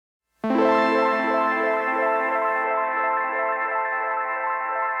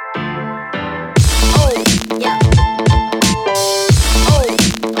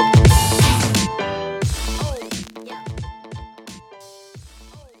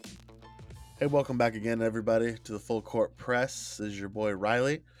Hey, welcome back again, everybody, to the Full Court Press. This is your boy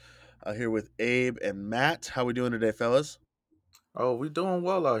Riley, here with Abe and Matt. How we doing today, fellas? Oh, we doing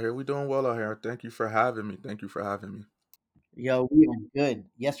well out here. We doing well out here. Thank you for having me. Thank you for having me. Yo, we are good.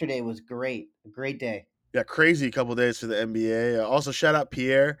 Yesterday was great. A great day. Yeah, crazy couple days for the NBA. Also, shout out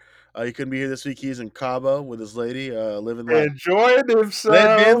Pierre. He couldn't be here this week. He's in Cabo with his lady, living life. Enjoying Living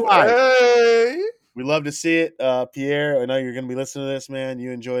himself. life. Hey. We love to see it, Pierre. I know you're going to be listening to this, man.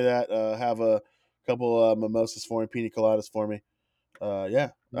 You enjoy that. Have a couple mimosas for me, pina coladas for me. Yeah.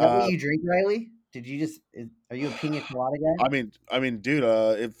 Is that what you drink, Riley? Did you just? Are you a pina colada guy? Dude,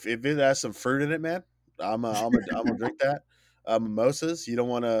 if it has some fruit in it, man, I'm gonna drink that. Mimosas, you don't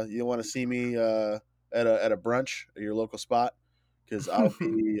want to see me at a brunch at your local spot because I'll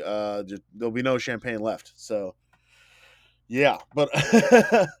be there'll be no champagne left. So yeah, but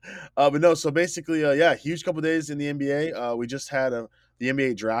but no. So basically, yeah, huge couple days in the NBA. We just had the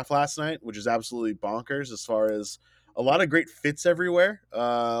NBA draft last night, which is absolutely bonkers as far as a lot of great fits everywhere.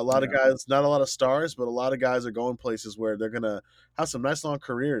 A lot of Yeah. guys, not a lot of stars, but a lot of guys are going places where they're gonna have some nice long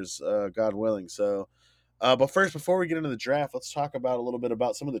careers, God willing. So, but first, before we get into the draft, let's talk about a little bit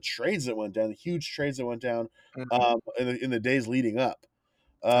about some of the trades that went down, the huge trades that went down Mhm. in the days leading up.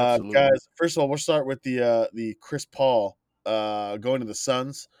 Absolutely. Guys, first of all, we'll start with the Chris Paul going to the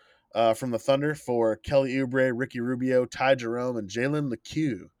Suns from the Thunder for Kelly Oubre, Ricky Rubio, Ty Jerome, and Jalen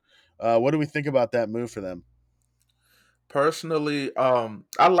LeCue. What do we think about that move for them? Personally,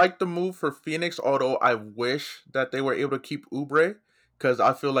 I like the move for Phoenix, although I wish that they were able to keep Oubre because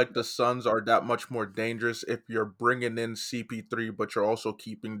I feel like the Suns are that much more dangerous if you're bringing in CP3, but you're also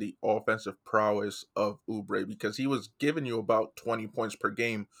keeping the offensive prowess of Oubre because he was giving you about 20 points per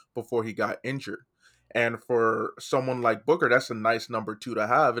game before he got injured. And for someone like Booker, that's a nice number two to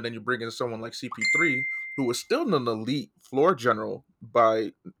have. And then you bring in someone like CP3, who was still an elite floor general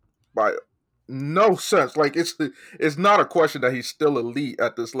by no sense. Like it's not a question that he's still elite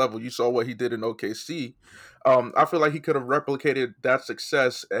at this level. You saw what he did in OKC. I feel like he could have replicated that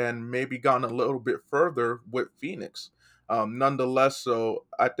success and maybe gone a little bit further with Phoenix. Nonetheless, so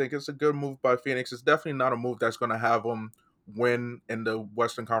I think it's a good move by Phoenix. It's definitely not a move that's going to have them win in the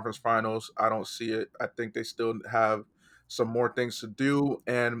Western Conference Finals. I don't see it. I think they still have some more things to do,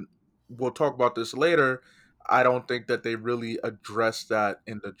 and we'll talk about this later. I don't think that they really addressed that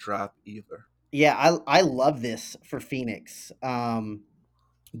in the draft either. Yeah, I love this for Phoenix.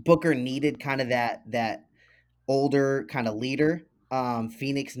 Booker needed kind of that older kind of leader.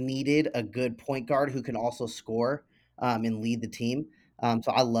 Phoenix needed a good point guard who can also score and lead the team.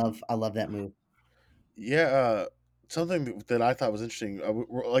 So I love that move. Yeah, something that I thought was interesting.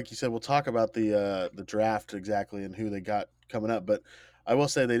 Like you said, we'll talk about the draft exactly and who they got coming up. But I will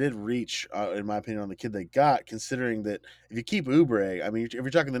say they did reach, in my opinion, on the kid they got. Considering that if you keep Oubre, I mean, if you're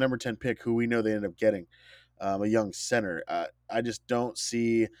talking the number 10 pick, who we know they ended up getting, a young center, I just don't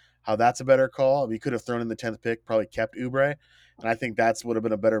see how that's a better call. I mean, you could have thrown in the 10th pick, probably kept Oubre, and I think that's would have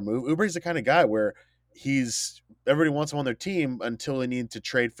been a better move. Oubre's the kind of guy where he's everybody wants him on their team until they need to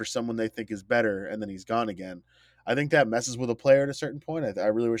trade for someone they think is better, and then he's gone again. I think that messes with a player at a certain point. I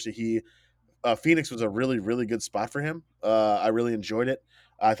really wish that Phoenix was a really really good spot for him. I really enjoyed it.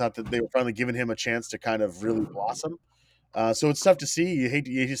 I thought that they were finally giving him a chance to kind of really blossom. So it's tough to see. You hate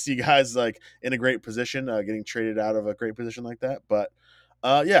to see guys like in a great position getting traded out of a great position like that. But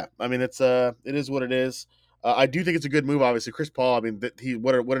yeah, I mean it is what it is. I do think it's a good move. Obviously, Chris Paul. I mean,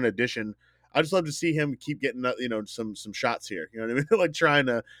 what an addition. I just love to see him keep getting some shots here. You know what I mean? Like trying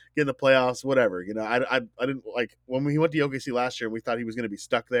to get in the playoffs, whatever. I didn't like when he went to OKC last year. and We thought he was going to be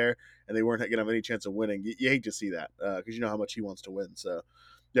stuck there, and they weren't going to have any chance of winning. You hate to see that because you know how much he wants to win. So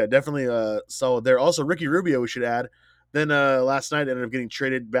yeah, definitely solid there. Also, Ricky Rubio, we should add. Then last night ended up getting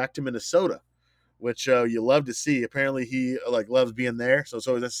traded back to Minnesota, which you love to see. Apparently, he like loves being there, so it's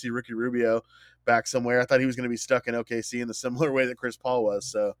always nice to see Ricky Rubio back somewhere. I thought he was going to be stuck in OKC in the similar way that Chris Paul was,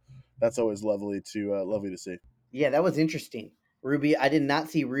 so that's always lovely to see. Yeah, that was interesting. Rubio, I did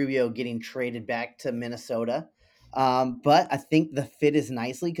not see Rubio getting traded back to Minnesota, but I think the fit is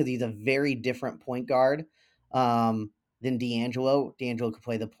nicely because he's a very different point guard than D'Angelo. D'Angelo could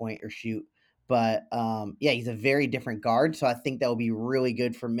play the point or shoot, but yeah, he's a very different guard. So I think that will be really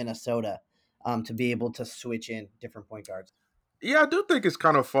good for Minnesota to be able to switch in different point guards. Yeah, I do think it's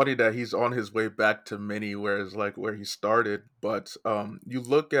kind of funny that he's on his way back to mini, whereas like where he started. But you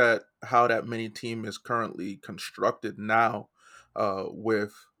look at how that mini team is currently constructed now,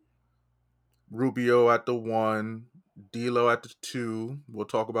 with Rubio at the one, D'Lo at the two. We'll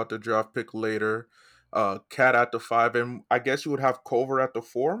talk about the draft pick later. Cat at the five, and I guess you would have Culver at the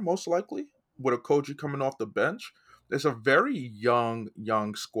four, most likely, with a Koji coming off the bench. it's a very young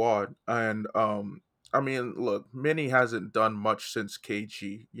squad, and I mean, look, Minnie hasn't done much since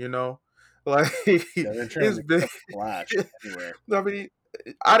KG, you know, like Yeah, they're trying it's to been. get Flash anywhere. I mean,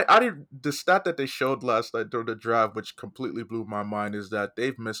 I didn't. The stat that they showed last night during the draft, which completely blew my mind, is that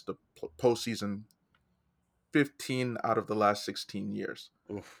they've missed the postseason 15 out of the last 16 years,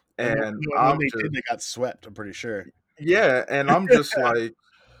 Oof. And and when I'm they just did, they got swept. I'm pretty sure. yeah, and I'm just like,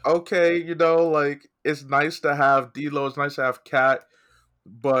 okay, like it's nice to have D'Lo, it's nice to have Cat,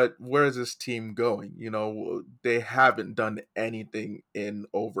 but where's this team going? They haven't done anything in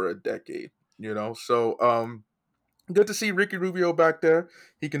over a decade. So good to see Ricky Rubio back there.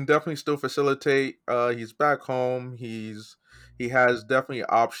 He can definitely still facilitate. He's back home. He has definitely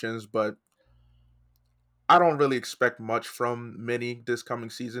options, but I don't really expect much from Mini this coming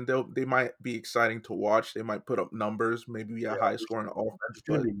season. They might be exciting to watch. They might put up numbers, maybe a Yeah, high scoring offense,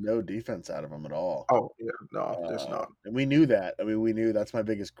 there's gonna but be no defense out of them at all. oh yeah, no, there's not. And we knew that. I mean, we knew that's my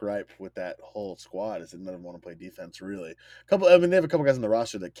biggest gripe with that whole squad is that none of them want to play defense. Really, I mean, they have a couple guys on the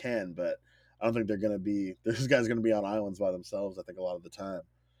roster that can, but I don't think they're going to be. Those guys are going to be on islands by themselves. I think a lot of the time.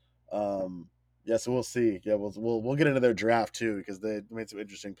 Um, yeah, so we'll see. Yeah, we'll get into their draft too because they made some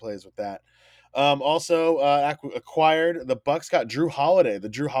interesting plays with that. Also, acquired the Bucks got Drew Holiday. The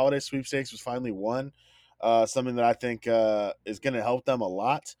Drew Holiday sweepstakes was finally won. Something that I think is going to help them a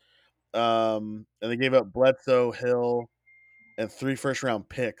lot. And they gave up Bledsoe, Hill, and 3 first-round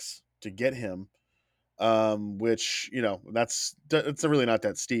picks to get him. Which it's really not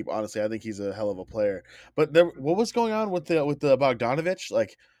that steep. Honestly, I think he's a hell of a player. But what was going on with the Bogdanovich?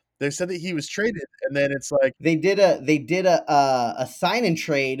 Like they said that he was traded, and then it's like, They did a sign and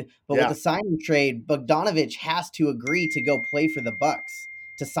trade, but with yeah, the sign and trade, Bogdanovich has to agree to go play for the Bucks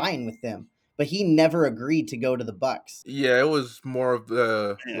to sign with them, but he never agreed to go to the Bucks. Yeah, it was more of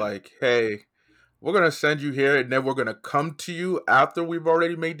the man, like, hey, we're gonna send you here, and then we're gonna come to you after we've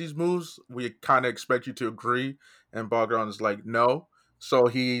already made these moves. We kind of expect you to agree, and Bogdan is like, no. So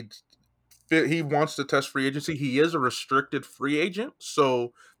he wants to test free agency. He is a restricted free agent,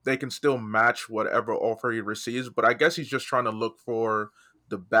 so they can still match whatever offer he receives. But I guess he's just trying to look for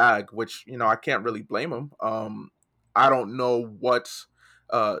the bag, which I can't really blame him. I don't know what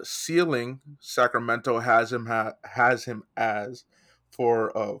ceiling Sacramento has him as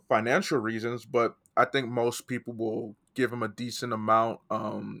for financial reasons, but I think most people will give him a decent amount,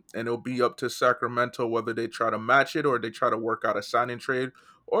 and it'll be up to Sacramento whether they try to match it or they try to work out a signing trade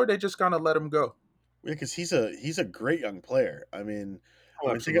or they just kind of let him go. yeah, because he's a great young player. Oh,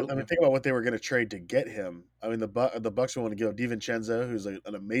 absolutely. Think about what they were going to trade to get him. I mean, the Bucks want to give up DiVincenzo, who's an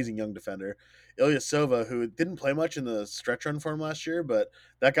amazing young defender, Ilyasova, who didn't play much in the stretch run for him last year, but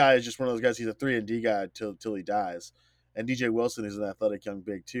that guy is just one of those guys. He's a 3-and-D guy till he dies. And DJ Wilson is an athletic young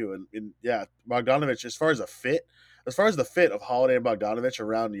big too. And yeah, Bogdanovich, as far as the fit of Holiday and Bogdanovich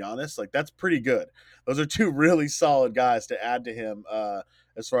around Giannis, like that's pretty good. Those are two really solid guys to add to him.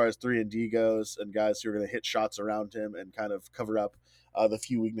 As far as 3-and-D goes, and guys who are going to hit shots around him and kind of cover up the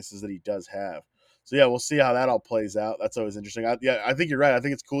few weaknesses that he does have. So yeah, we'll see how that all plays out. That's always interesting. I think you're right. I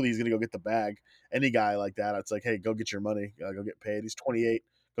think it's cool that he's going to go get the bag. Any guy like that, it's like, hey, go get your money, go get paid. He's 28.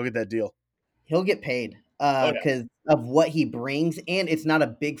 Go get that deal. He'll get paid Oh yeah, because of what he brings, and it's not a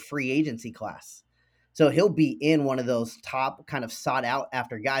big free agency class. So he'll be in one of those top kind of sought out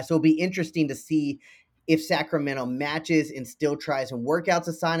after guys. So it'll be interesting to see if Sacramento matches and still tries and work out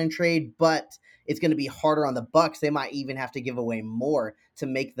to sign and trade, but it's going to be harder on the Bucks. They might even have to give away more to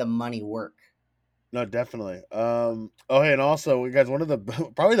make the money work. no, definitely. Oh, hey, and also, you guys, one of the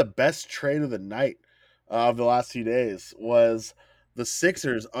probably the best trade of the night of the last few days was the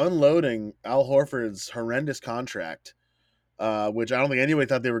Sixers unloading Al Horford's horrendous contract, which I don't think anybody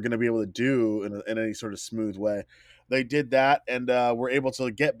thought they were going to be able to do in any sort of smooth way. They did that and were able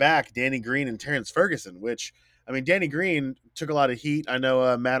to get back Danny Green and Terrence Ferguson, which I mean, Danny Green took a lot of heat. I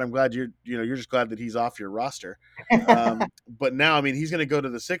know, Matt. I'm glad you're just glad that he's off your roster. But now, I mean, he's going to go to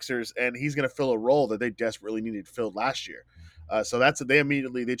the Sixers and he's going to fill a role that they desperately needed filled last year. So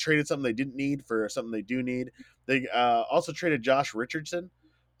they traded something they didn't need for something they do need. They also traded Josh Richardson.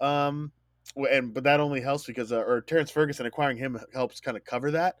 But that only helps because or Terrence Ferguson acquiring him helps kind of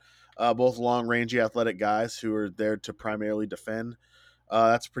cover that. Both long rangy athletic guys who are there to primarily defend.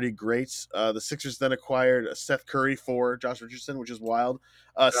 That's pretty great. The Sixers then acquired Seth Curry for Josh Richardson, which is wild.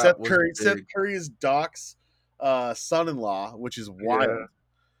 That was Seth big. Curry is Doc's son-in-law, which is Yeah. wild.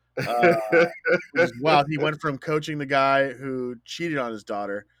 Uh, which is wild. He went from coaching the guy who cheated on his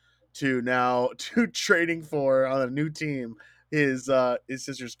daughter to now to trading for on a new team his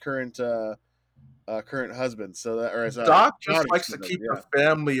sister's current current husband. So that, or his Doc just daughter's likes to current keep husband. the Yeah.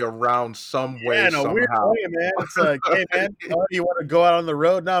 family around some Yeah, way, in a weird somehow. way, man. It's like, hey, man, you want to go out on the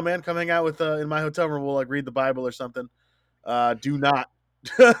road? No, man, come hang out with in my hotel room. We'll like read the Bible or something. Do not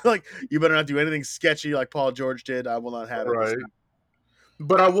like you better not do anything sketchy like Paul George did. I will not have it this Right. time.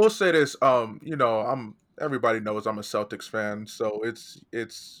 But I will say this, I'm everybody knows I'm a Celtics fan, so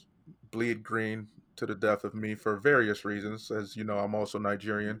it's bleed green to the death of me for various reasons. As you know, I'm also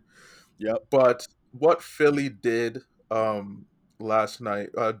Nigerian. Yep. But what Philly did last night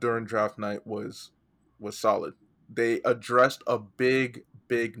during draft night was solid. They addressed a big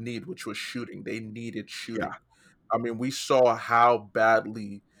need, which was shooting. They needed Yeah. shooting. I mean, we saw how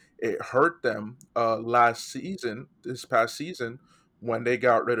badly it hurt them this past season, when they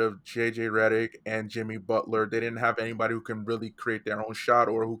got rid of JJ Redick and Jimmy Butler. They didn't have anybody who can really create their own shot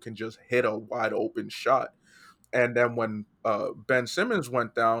or who can just hit a wide open shot. And then when Ben Simmons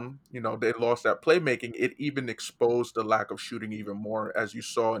went down, they lost that playmaking. It even exposed the lack of shooting even more, as you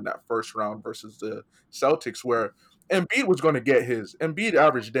saw in that first round versus the Celtics, where Embiid was going to get his. Embiid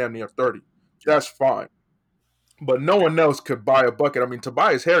averaged damn near 30. Yeah. That's fine. But no one else could buy a bucket. I mean,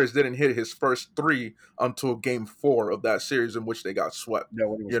 Tobias Harris didn't hit his first three until game 4 of that series in which they got swept, Yeah,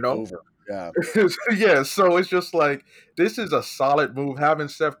 when it was you know? over. Yeah. Yeah, so it's just like this is a solid move. Having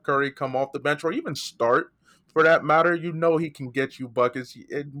Steph Curry come off the bench or even start for that matter, he can get you buckets.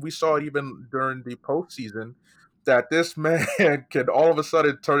 And we saw it even during the postseason that this man can all of a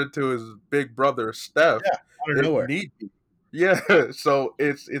sudden turn into his big brother Steph Yeah. Out of if nowhere. need be. Yeah, so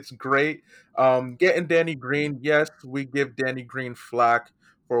it's great. Getting Danny Green, yes, we give Danny Green flack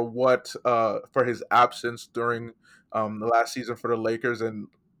for for his absence during the last season for the Lakers, and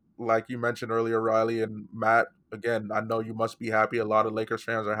like you mentioned earlier, Riley and Matt, again, I know you must be happy. A lot of Lakers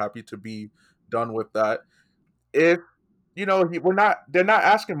fans are happy to be done with that. If they're not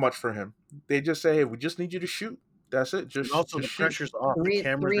asking much for him. They just say, "Hey, we just need you to shoot. That's it. And also Just the shoot." pressure's off. The Three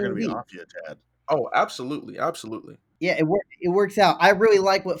cameras are three gonna and be D. off you, Tad. Oh, absolutely, absolutely. Yeah, it works out. I really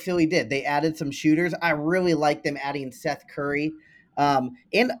like what Philly did. They added some shooters. I really like them adding Seth Curry,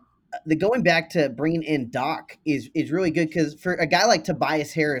 and the going back to bringing in Doc is really good because for a guy like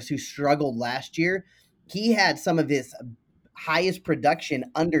Tobias Harris who struggled last year, he had some of his highest production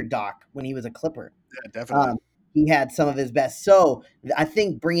under Doc when he was a Clipper. Yeah, definitely. Um, he had some of his best. So I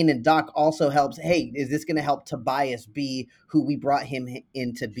think bringing in Doc also helps. Hey, is this going to help Tobias be who we brought him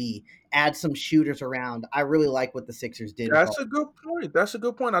in to be? Add some shooters around. I really like what the Sixers did with all. That's a good point. That's a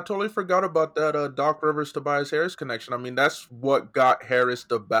good point. I totally forgot about that Doc Rivers Tobias Harris connection. I mean, that's what got Harris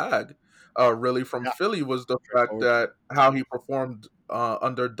the bag, really from Yeah, Philly was the fact straightforward. that how he performed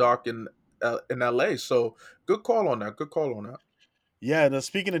under Doc in LA. So good call on that. Good call on that. Yeah, now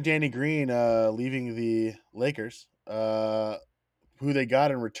speaking of Danny Green, leaving the Lakers, who they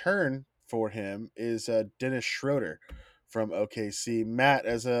got in return for him is Dennis Schroeder from OKC. Matt,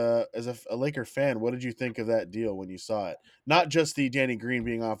 as a Laker fan, what did you think of that deal when you saw it? Not just the Danny Green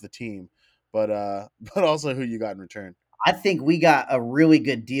being off the team, but but also who you got in return. I think we got a really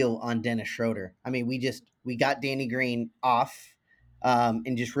good deal on Dennis Schroeder. I mean, we got Danny Green off,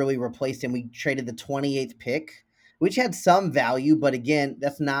 and just really replaced him. We traded the 28th pick, which had some value, but again,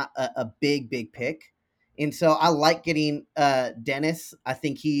 that's not a big pick. And so I like getting Dennis. I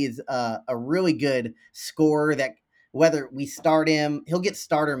think he is a really good scorer. That whether we start him, he'll get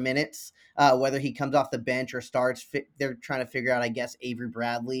starter minutes. Whether he comes off the bench or starts, they're trying to figure out, I guess, Avery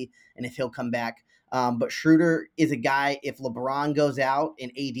Bradley and if he'll come back. But Schroeder is a guy, if LeBron goes out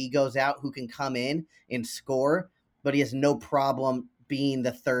and AD goes out, who can come in and score, but he has no problem being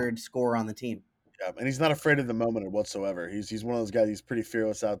the third scorer on the team. Yeah, and he's not afraid of the moment whatsoever. He's one of those guys. He's pretty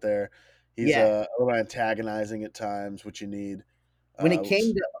fearless out there. He's Yeah. a little antagonizing at times, which you need. When it Uh,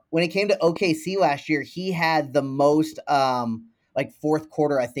 came to OKC last year, he had the most like fourth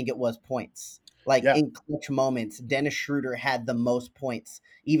quarter, I think it was, points. Like yeah, in clutch moments, Dennis Schroeder had the most points,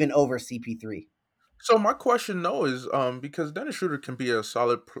 even over CP3. So my question though is because Dennis Schroeder can be a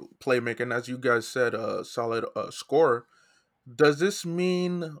solid playmaker, and as you guys said, a solid scorer. What does this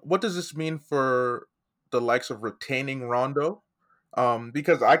mean for the likes of retaining Rondo?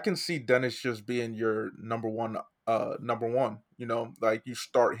 Because I can see Dennis just being your number one. Like you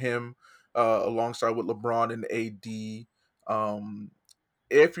start him alongside with LeBron and AD.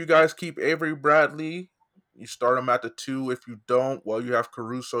 If you guys keep Avery Bradley, you start him at the 2. If you don't, well, you have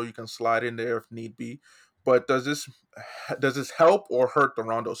Caruso. You can slide in there if need be. But does this help or hurt the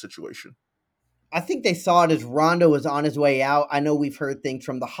Rondo situation? I think they saw it as Rondo was on his way out. I know we've heard things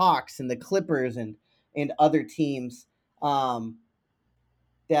from the Hawks and the Clippers and other teams um,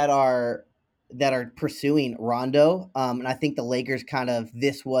 that are that are pursuing Rondo. And I think the Lakers kind of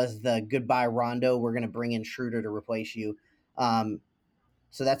this was the goodbye Rondo. We're going to bring in Schroeder to replace you. Um,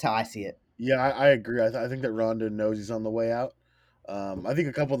 so that's how I see it. Yeah, I agree. I think that Rondo knows he's on the way out. I think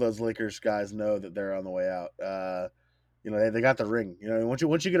a couple of those Lakers guys know that they're on the way out. They got the ring.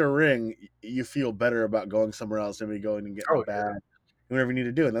 Once you get a ring, you feel better about going somewhere else than maybe going and getting a Oh, bag, whatever you need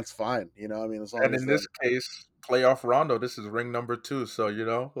to do, and that's fine. As long and as in this case, playoff Rondo, this is ring number 2, so,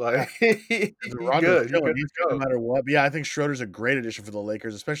 yeah, like, because he Rondo's good, he chilling, good he's to good no go. matter what. But yeah, I think Schroeder's a great addition for the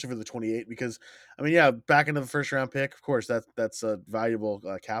Lakers, especially for the 28. Because yeah, back into the first round pick, of course, that's a valuable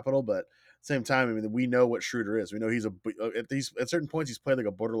capital, but at the same time, we know what Schroeder is. We know he's at certain points he's played like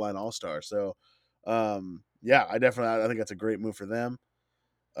a borderline all star. So, yeah, I think that's a great move for them.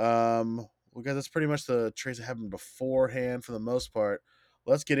 Well, guys, that's pretty much the trades that happened beforehand for the most part.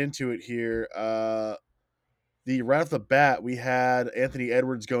 Let's get into it here. The right off the bat, we had Anthony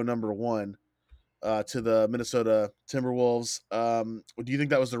Edwards go number one to the Minnesota Timberwolves. Do you think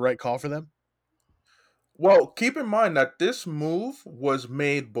that was the right call for them? Well, keep in mind that this move was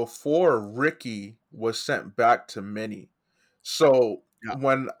made before Ricky was sent back to Mini. So Yeah,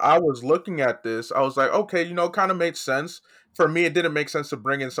 when I was looking at this, I was like, okay, kind of makes sense. For me, it didn't make sense to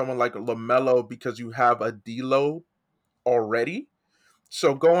bring in someone like LaMelo because you have a D'Lo already.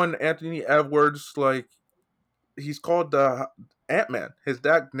 So going Anthony Edwards, like he's called the Ant Man. His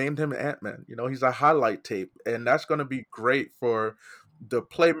dad named him Ant Man. He's a highlight tape, and that's going to be great for the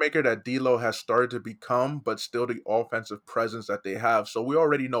playmaker that D'Lo has started to become, but still the offensive presence that they have. So we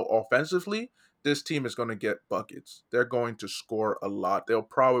already know offensively, this team is going to get buckets. They're going to score a lot. They'll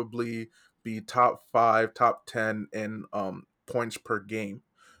probably be top 5, top 10 in points per game.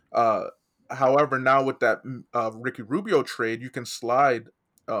 Uh, However, now with that Ricky Rubio trade, you can slide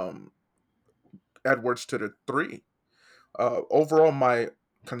um, Edwards to the 3. Overall, my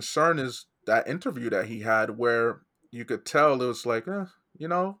concern is that interview that he had where you could tell it was like, you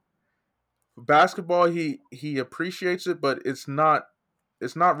know, basketball he appreciates it, but it's not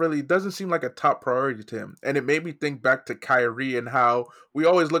really, it doesn't seem like a top priority to him. And it made me think back to Kyrie and how we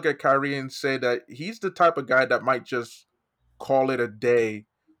always look at Kyrie and say that he's the type of guy that might just call it a day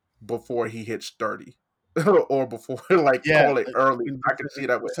before he hits 30 or before like yeah. call it early. I can see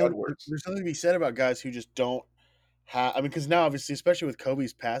that with There's something, Edwards. there's something to be said about guys who just don't because now obviously, especially with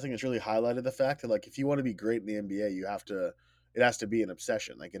Kobe's passing, it's really highlighted the fact that like if you want to be great in the NBA, you have to. It has to be an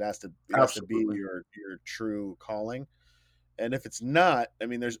obsession. Like it has to be Absolutely. your true calling. And if it's not,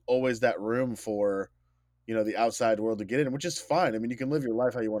 there's always that room for the outside world to get in, which is fine. You can live your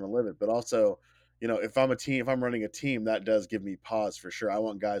life how you want to live it, but also, if I'm running a team, that does give me pause for sure. I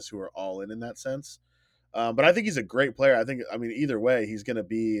want guys who are all in that sense. But I think he's a great player. Either way, he's going to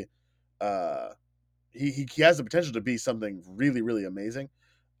be, uh, he has the potential to be something really, really amazing,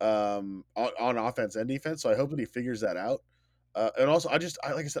 on offense and defense. So I hope that he figures that out. And also, like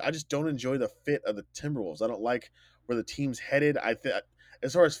I said, I just don't enjoy the fit of the Timberwolves. I don't like where the team's headed. I think,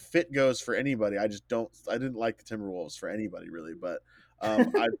 as far as fit goes for anybody, I just don't. I didn't like the Timberwolves for anybody really, but I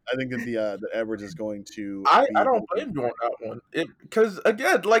think that the Edwards is going to I be don't blame you on that one. Because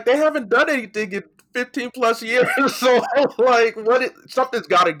again, like they haven't done anything in 15 plus years, so like something's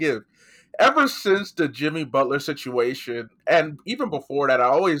got to give. Ever since the Jimmy Butler situation, and even before that, I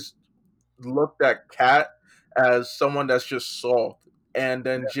always looked at Cat as someone that's just soft. And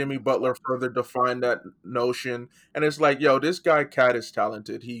then Jimmy Butler further defined that notion, and it's like, yo, this guy Cat is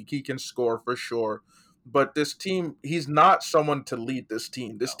talented. He can score for sure. But this team, he's not someone to lead this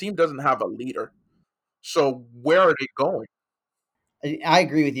team. This team doesn't have a leader. So where are they going? I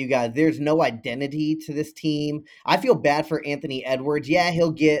agree with you guys. There's no identity to this team. I feel bad for Anthony Edwards. Yeah,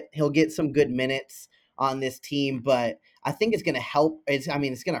 he'll get some good minutes on this team, but I think it's going to help. It's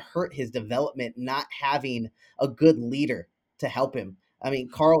going to hurt his development not having a good leader to help him.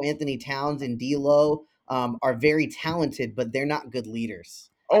 Carl Anthony Towns and D'Lo are very talented, but they're not good leaders.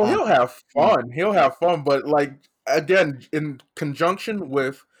 Oh, Uh, he'll have fun. He'll have fun, but like again, in conjunction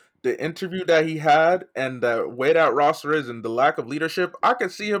with the interview that he had and the way that roster is and the lack of leadership, I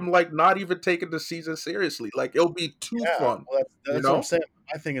could see him like not even taking the season seriously. Like it'll be too Yeah, fun, well, you that's what I'm know? saying.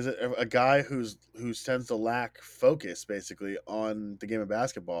 My thing is a guy who tends to lack focus basically on the game of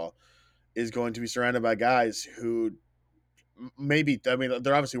basketball is going to be surrounded by guys who maybe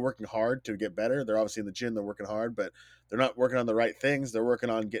they're obviously working hard to get better. They're obviously in the gym, they're working hard, but they're not working on the right things. They're working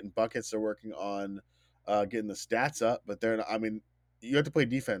on getting buckets. They're working on getting the stats up, but they're not, you have to play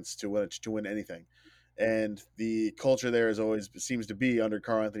defense to win anything. And the culture there is always seems to be under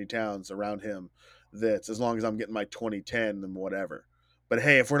Carl Anthony Towns around him that as long as I'm getting my 2010, then whatever. But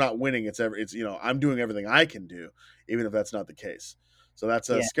hey, if we're not winning, it's I'm doing everything I can do, even if that's not the case. So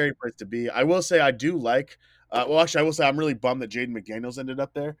that's a Yeah. scary place to be. I will say I do like. Well, actually, I will say I'm really bummed that Jaden McDaniels ended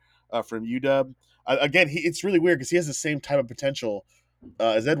up there from UW. Again, it's really weird because he has the same type of potential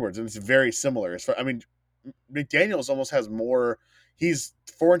as Edwards, and it's very similar. I mean, McDaniel's almost has more. He's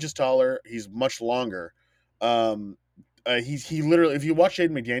 4 inches taller. He's much longer. Um, he literally, if you watch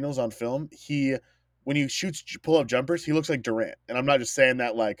Jaden McDaniels on film, he when he shoots pull up jumpers, he looks like Durant. And I'm not just saying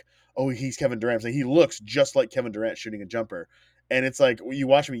that like, oh, he's Kevin Durant. Like, he looks just like Kevin Durant shooting a jumper. And it's like when you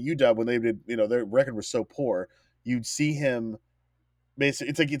watch him at UW when they did, their record was so poor. You'd see him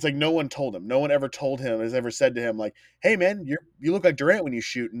basically. It's like no one told him. No one ever told him, has ever said to him like, "Hey man, you look like Durant when you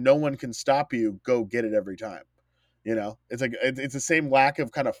shoot. No one can stop you. Go get it every time." It's like it's the same lack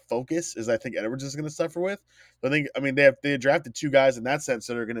of kind of focus as I think Edwards is going to suffer with. But I mean they drafted 2 guys in that sense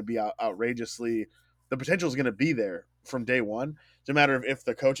that are going to be outrageously. The potential is going to be there from day one. It's a matter of if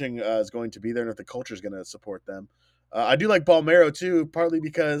the coaching is going to be there and if the culture is going to support them. I do like Balmero too, partly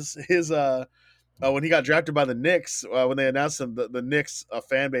because his when he got drafted by the Knicks, when they announced him, the Knicks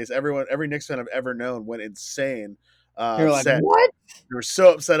fan base, every Knicks fan I've ever known went insane. They're like, Said what? they were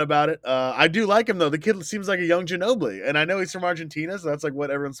so upset about it. I do like him though. The kid seems like a young Ginobili, and I know he's from Argentina, so that's like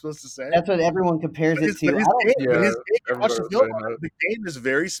what everyone's supposed to say. That's what everyone compares But it his, but to. his I don't. game, but Yeah, his game, you watch everybody the was film saying on that. him, the game is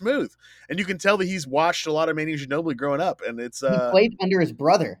very smooth, and you can tell that he's watched a lot of Manu Ginobili growing up, and it's He played under his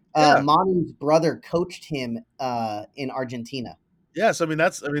brother. yeah. Manu's brother coached him in Argentina. Yes,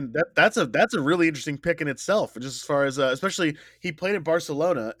 that's a really interesting pick in itself. Just as far as especially he played in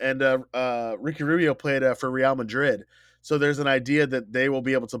Barcelona and Ricky Rubio played for Real Madrid. So there's an idea that they will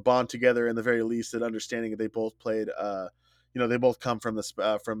be able to bond together in the very least, and understanding that they both played. They both come from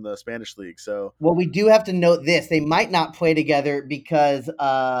the Spanish league. So Well, we do have to note this: they might not play together because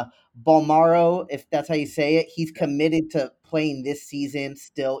Balmaro, if that's how you say it, he's committed to playing this season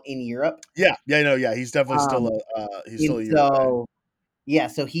still in Europe. yeah, he's definitely still Um, he's still and a Euro guy. so yeah,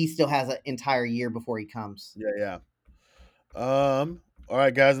 so he still has an entire year before he comes. Yeah. All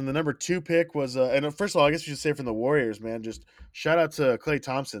right, guys, and the number 2 pick was and first of all, I guess we should say from the Warriors, man, just shout out to Clay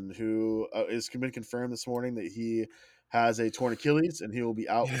Thompson, who is been confirmed this morning that he has a torn Achilles and he will be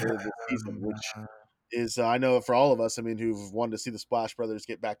out Yeah, for the season, which man. is I know for all of us, I mean, who've wanted to see the Splash Brothers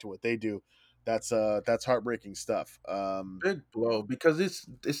get back to what they do, that's heartbreaking stuff. Big blow because it's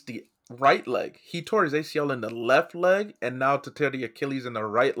the right leg. He tore his ACL in the left leg, and now to tear the Achilles in the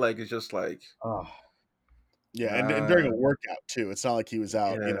right leg is just like, Oh, Yeah, and during a man, workout too. It's not like he was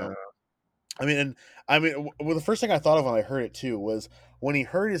out, yeah, Well, the first thing I thought of when I heard it too was when he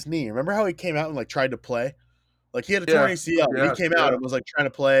hurt his knee. Remember how he came out and like tried to play? Like he had a torn yeah, ACL, but he yes, came out yeah, and was like trying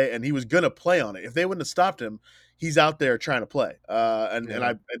to play, and he was gonna play on it. If they wouldn't have stopped him, he's out there trying to play. And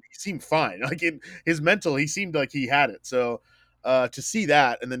he seemed fine. Like in his mental, he seemed like he had it. So to see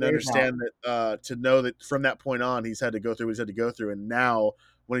that and then to there's how. understand that to know that from that point on he's had to go through what he's had to go through, and now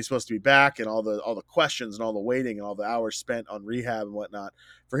when he's supposed to be back and all the questions and all the waiting and all the hours spent on rehab and whatnot,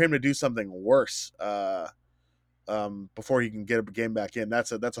 for him to do something worse before he can get a game back in.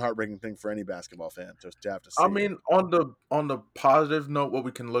 That's a heartbreaking thing for any basketball fan to have to I see. mean, on the positive note, what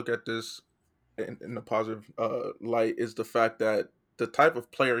we can look at this in the positive light is the fact that the type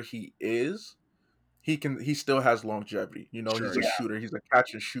of player he is, he still has longevity. Sure, He's a yeah, shooter. He's a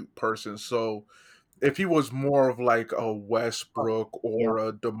catch and shoot person. So if he was more of like a Oh, Westbrook yeah. or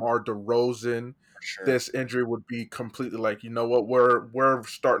a DeMar DeRozan, for sure. this injury would be completely like, you know what, we're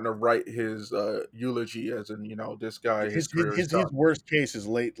starting to write his eulogy as in, this guy, his His career is his done. worst case is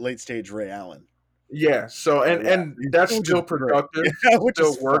late stage Ray Allen. Yeah. So and Yeah, and that's which is still great. productive, Yeah, which still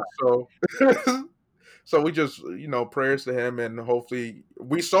is fine. works. So so we just, prayers to him, and hopefully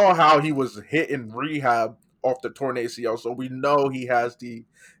we saw how he was hit in rehab off the torn ACL, so we know he has the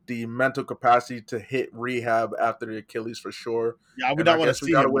mental capacity to hit rehab after the Achilles for sure. Yeah, I would And I not want to guess we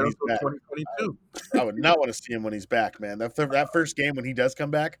see got to him when wait he's until back. I would 2022. I would not want to see him when he's back, man. That first game when he does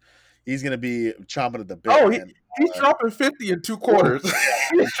come back, he's gonna be chomping at the bit, Oh, man. he's dropping 50 in two Ooh, quarters. yeah,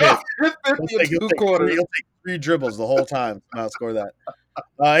 He's legit. dropping He'll 50 in take he'll two take three quarters. he'll take 3 dribbles the whole time to outscore that.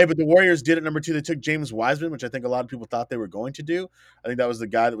 Hey, but the Warriors did it. Number 2, they took James Wiseman, which I think a lot of people thought they were going to do. I think that was the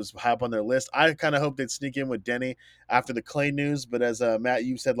guy that was high up on their list. I kind of hoped they'd sneak in with Denny after the Clay news, but as Matt,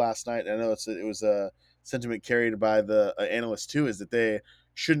 you said last night, and I know it was a sentiment carried by the analysts too, is that they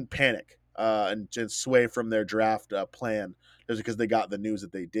shouldn't panic and just sway from their draft plan just because they got the news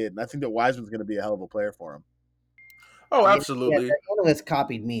that they did. And I think that Wiseman's going to be a hell of a player for him. Oh, Yeah, yeah, absolutely. the analyst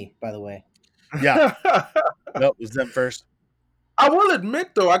copied me, by the way. Yeah, nope, it was them first. I will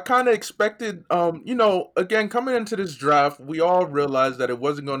admit though, I kind of expected, again, coming into this draft, we all realized that it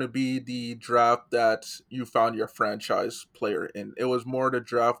wasn't going to be the draft that you found your franchise player in. It was more the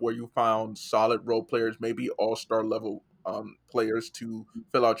draft where you found solid role players, maybe all-star level players to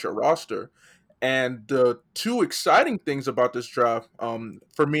fill out your roster. And the two exciting things about this draft,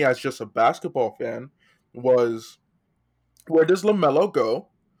 for me as just a basketball fan, was where does LaMelo go?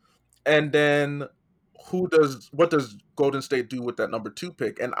 And then what does Golden State do with that number two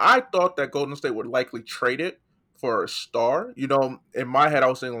pick? And I thought that Golden State would likely trade it for a star. You know, in my head, I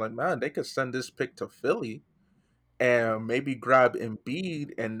was thinking like, man, they could send this pick to Philly and maybe grab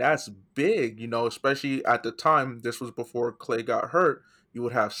Embiid, and that's big. You know, especially at the time, this was before Clay got hurt. You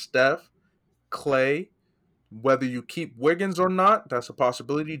would have Steph, Clay, whether you keep Wiggins or not, that's a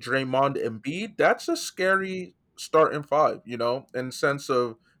possibility. Draymond, Embiid, that's a scary starting five, you know, in the sense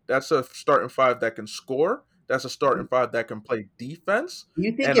of that's a starting five that can score. That's a starting five that can play defense. Do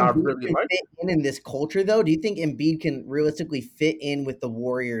you think And I Embiid really can like fit in this culture, though? Do you think Embiid can realistically fit in with the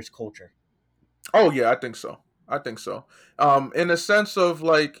Warriors culture Oh yeah, I think so. I think so. In a sense of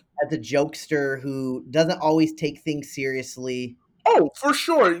like, as a jokester who doesn't always take things seriously? oh, for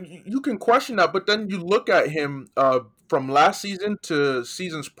sure. You can question that, but then you look at him from last season to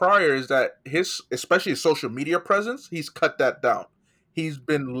seasons prior, is that his, especially his social media presence, he's cut that down. He's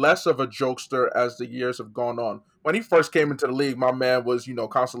been less of a jokester as the years have gone on. When he first came into the league, my man was, you know,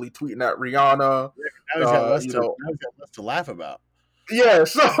 constantly tweeting at Rihanna. Now he's got less You to know, now he's got less to laugh about. yeah.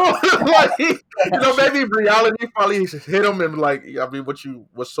 So like, you know, maybe reality probably hit him and like, I mean,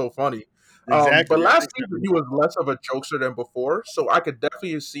 what's so funny? But Exactly. I last think season he was less of a jokester than before, so I could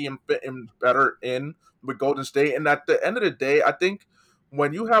definitely see him fitting better in with Golden State. And at the end of the day, I think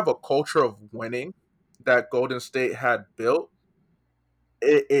when you have a culture of winning that Golden State had built,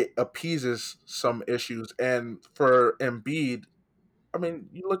 it appeases some issues. And for Embiid, I mean,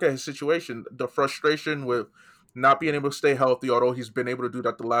 you look at his situation, the frustration with not being able to stay healthy, although he's been able to do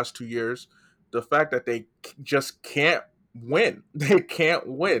that the last 2 years, the fact that they just can't win. They can't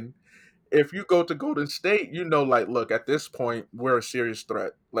win. If you go to Golden State, you know, like, look, at this point, we're a serious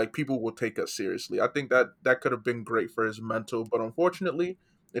threat. Like, people will take us seriously. I think that that could have been great for his mental, but unfortunately,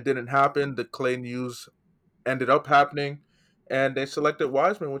 it didn't happen. The Clay news ended up happening, and they selected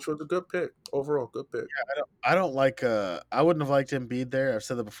Wiseman, which was a good pick overall. Good pick. I don't like I wouldn't have liked Embiid there. I've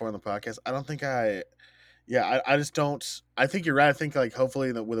said that before on the podcast. I don't think I Yeah, I just don't. I think you're right. I think like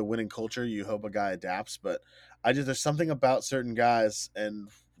hopefully that with a winning culture, you hope a guy adapts. But I just there's something about certain guys and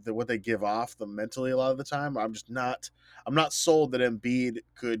what they give off them mentally a lot of the time. I'm just not. I'm not sold that Embiid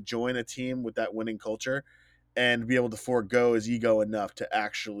could join a team with that winning culture and be able to forego his ego enough to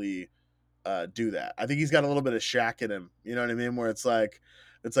actually do that. I think he's got a little bit of Shaq in him. You know what I mean? Where it's like,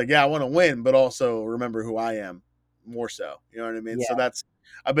 yeah, I want to win, but also remember who I am more so. You know what I mean? Yeah, So that's.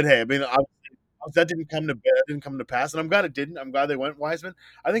 I've been hey, I mean, that didn't come to that didn't come to pass, and I'm glad it didn't. I'm glad they went Wiseman.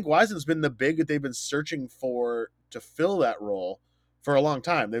 I think Wiseman's been the big that they've been searching for to fill that role for a long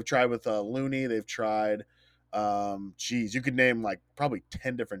time. They've tried with Looney. They've tried. Geez, you could name like probably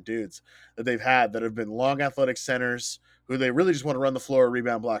 10 different dudes that they've had that have been long athletic centers who they really just want to run the floor,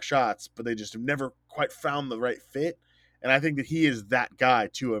 rebound, block shots, but they just have never quite found the right fit. And I think that he is that guy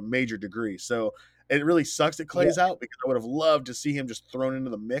to a major degree. So it really sucks that yeah, Clay's out because I would have loved to see him just thrown into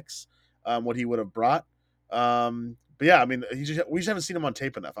the mix, what he would have brought. But yeah, I mean, we just haven't seen him on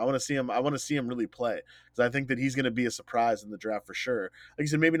tape enough. I want to see him. I want to see him really play because I think that he's going to be a surprise in the draft for sure. Like you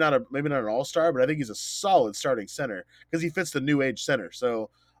said, maybe not an all star, but I think he's a solid starting center because he fits the new age center. So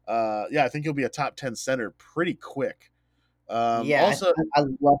yeah, I think he'll be a top 10 center pretty quick. yeah. Also, I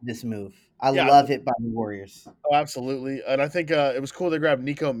love this move. I yeah, love it by the Warriors. oh, absolutely. And I think it was cool they grabbed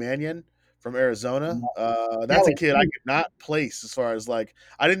Nico Mannion from Arizona. That That's a was kid I huge. could not place as far as like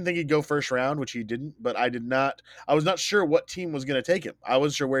I didn't think he'd go first round, which he didn't, but I did not. I was not sure what team was going to take him. I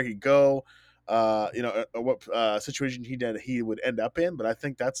wasn't sure where he'd go. What situation he would end up in, but I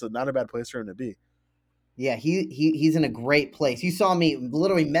think that's not a bad place for him to be. Yeah, he's in a great place. You saw me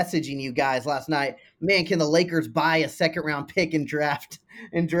literally messaging you guys last night. Man, can the Lakers buy a second round pick and draft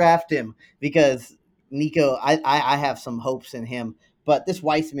him? Because Nico, I have some hopes in him. But this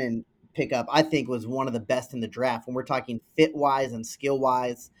Weissman pickup, I think, was one of the best in the draft. When we're talking fit wise and skill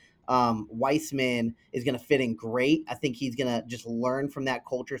wise, Weissman is going to fit in great. I think he's going to just learn from that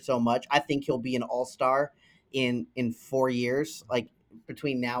culture so much. I think he'll be an all star in 4 years, like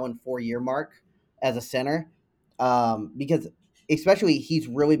between now and 4 year mark as a center, because especially he's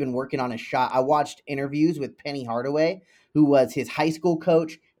really been working on his shot. I watched interviews with Penny Hardaway, who was his high school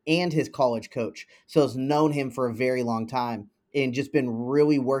coach and his college coach, so has known him for a very long time and just been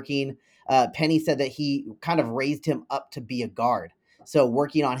really working. Penny said that he kind of raised him up to be a guard, so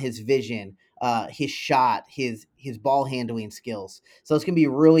working on his vision, his shot, his ball handling skills. So it's going to be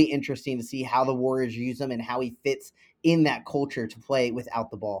really interesting to see how the Warriors use him and how he fits in that culture to play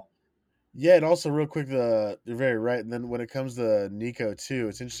without the ball. Yeah, and also real quick, you're very right. And then when it comes to Nico too,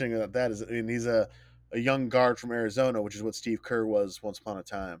 it's interesting about that is, I mean, he's a young guard from Arizona, which is what Steve Kerr was once upon a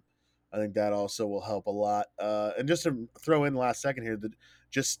time. I think that also will help a lot. And just to throw in the last second here, the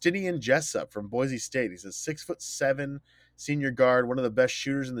Justinian Jessup from Boise State. He's a 6'7" senior guard, one of the best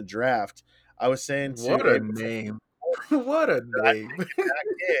shooters in the draft. I was saying to What a Abel name! What a I name! think that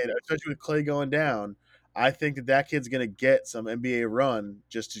kid, especially with Clay going down, I think that that kid's going to get some NBA run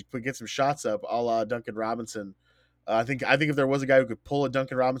just to get some shots up, a la Duncan Robinson. I think if there was a guy who could pull a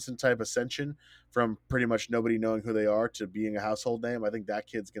Duncan Robinson type ascension from pretty much nobody knowing who they are to being a household name, I think that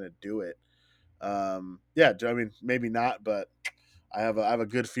kid's going to do it. Yeah, I mean maybe not, but I have a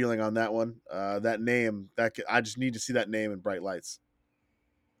good feeling on that one. That name, I just need to see that name in bright lights.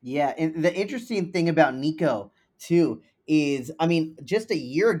 Yeah, and the interesting thing about Nico too is, I mean, just a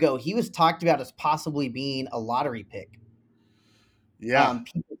year ago he was talked about as possibly being a lottery pick. Yeah,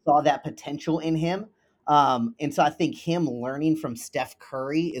 People saw that potential in him, and so I think him learning from Steph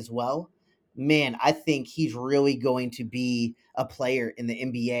Curry as well. Man, I think he's really going to be a player in the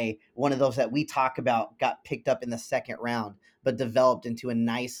NBA. One of those that we talk about got picked up in the second round, but developed into a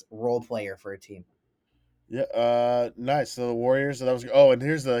nice role player for a team. yeah, nice. So the Warriors. So that was. Oh, and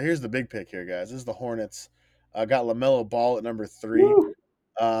here's the big pick here, guys. This is the Hornets. Got Lamelo Ball at number 3. Woo!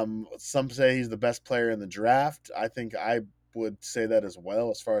 Some say he's the best player in the draft. I think I would say that as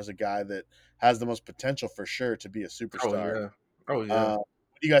well, as far as a guy that has the most potential for sure to be a Oh superstar. yeah, oh yeah.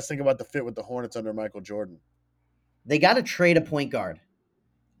 What do you guys think about the fit with the Hornets under Michael Jordan? They got to trade a point guard.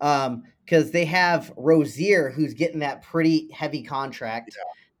 Because they have Rozier, who's getting that pretty heavy contract.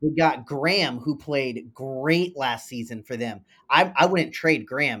 They got Graham, who played great last season for them. I wouldn't trade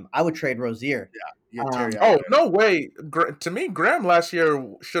Graham. I would trade Rozier. You get Terry out Oh there. no way! To me, Graham last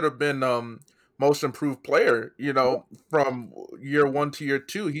year should have been most improved player. You know, from year one to year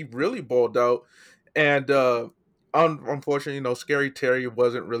two, he really balled out. And unfortunately, Scary Terry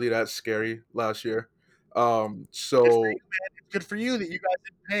wasn't really that scary last year. Good for you, So man. It's good for you that you guys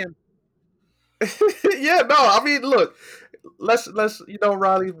didn't pay him. yeah, no, I mean, look, let's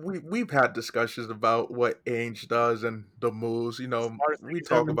Riley, we've had discussions about what Ainge does and the moves. Smartest thing We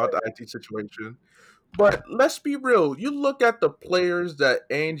he's ever talk been about the IT situation, but let's be real. You look at the players that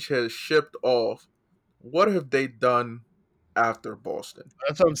Ainge has shipped off. What have they done after Boston?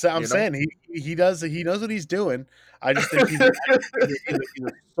 That's what I'm saying. I'm You know? saying he does he knows what he's doing. I just think he's a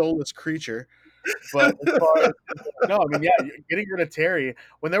soulless creature. But as far as no, I mean, yeah, getting rid of Terry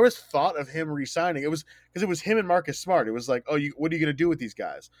when there was thought of him resigning, it was because it was him and Marcus Smart. It was like, oh, what are you going to do with these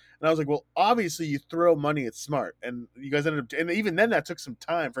guys? And I was like, well, obviously you throw money at Smart, and you guys ended up, and even then that took some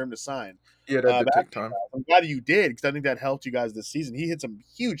time for him to sign. Yeah, that did But take time. I'm glad you did because I think that helped you guys this season. He hit some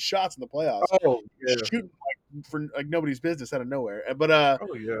huge shots in the playoffs, Oh yeah. shooting like for like nobody's business out of nowhere. But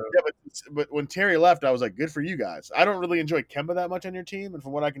Oh yeah. yeah, but when Terry left, I was like, good for you guys. I don't really enjoy Kemba that much on your team, and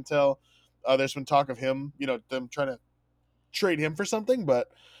from what I can tell, there's been talk of him, them trying to trade him for something. But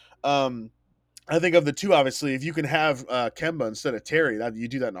um, I think of the two, obviously, if you can have Kemba instead of Terry, that you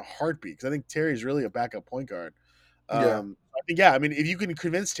do that in a heartbeat. Because I think Terry's really a backup point guard. Yeah. I think yeah, I mean, if you can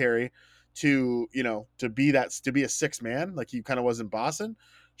convince Terry to be a six man like he kind of was in Boston,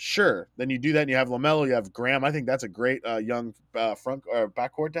 sure. Then you do that, and you have Lamelo, you have Graham. I think that's a great young front or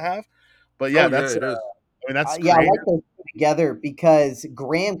backcourt to have. But Oh yeah, yeah, that's it is. I mean that's Yeah, I great. like those two together because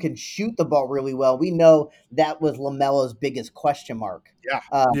Graham can shoot the ball really well. We know that was Lamelo's biggest question mark. Yeah,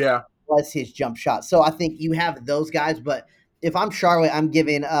 Um, Yeah. was his jump shot. So I think you have those guys, but if I'm Charlotte, I'm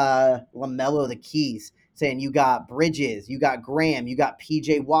giving Lamelo the keys, saying you got Bridges, you got Graham, you got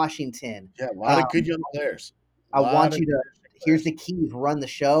PJ Washington. yeah, a lot Um, of good young players. A I lot want of you to good here's players. the keys, run the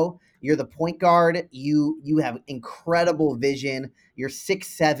show. You're the point guard. You have incredible vision. You're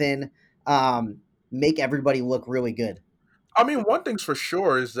 6'7". Make everybody look really good. I mean, one thing's for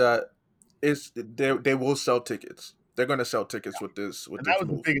sure is that they will sell tickets. They're going to sell tickets with this And that was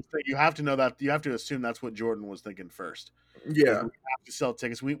the move. biggest thing. You have to know that. You have to assume that's what Jordan was thinking first. Is we Yeah. have to sell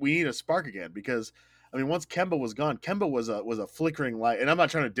tickets. We need a spark again because I mean, once Kemba was gone, Kemba was a flickering light. And I'm not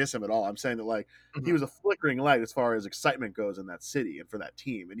trying to diss him at all. I'm saying that like he Mhm. was a flickering light as far as excitement goes in that city and for that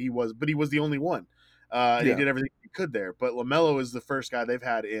team. And he was the only one. And he Yeah. did everything he could there. But Lamelo is the first guy they've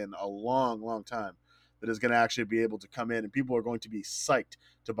had in a long, long time that is going to actually be able to come in, and people are going to be psyched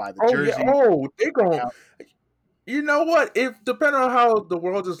to buy the Oh yeah. jersey. Oh, they going. You know what? If depending on how the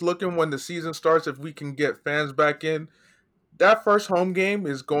world is looking when the season starts, if we can get fans back in, that first home game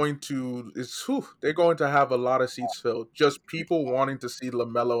is going to they're going to have a lot of seats filled. Just people wanting to see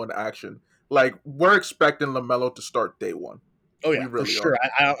Lamelo in action. Like we're expecting Lamelo to start day one. Oh We yeah, for really sure. are.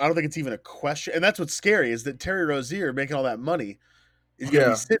 I don't think it's even a question, and that's what's scary is that Terry Rozier making all that money He's going to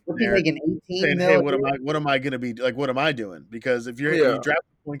be Yeah, sitting Was he there making 18 saying, "Hey, mil? what am I going to be like? What am I doing?" Because if you yeah. draft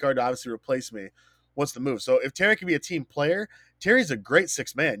a point guard to obviously replace me, what's the move? So if Terry can be a team player, Terry's a great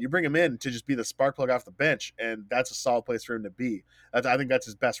six man. You bring him in to just be the spark plug off the bench, and that's a solid place for him to be. I think that's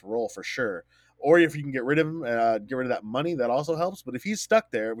his best role for sure. Or if you can get rid of him, get rid of that money, that also helps. But if he's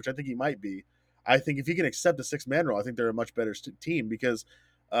stuck there, which I think he might be, I think if he can accept the six man role, I think they're a much better team because,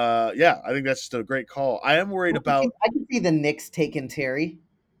 yeah, I think that's just a great call. I am worried about, I can see the Knicks taking Terry.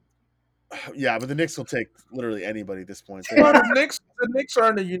 yeah, but the Knicks will take literally anybody at this point. Well, the Knicks are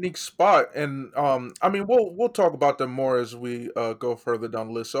in a unique spot, and I mean, we'll talk about them more as we go further down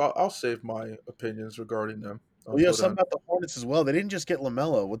the list. So I'll save my opinions regarding them Well, you know until something then. about the Hornets as well. They didn't just get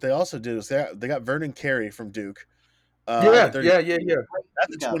Lamelo. What they also did is they got Vernon Carey from Duke. Yeah, They're yeah, yeah, yeah.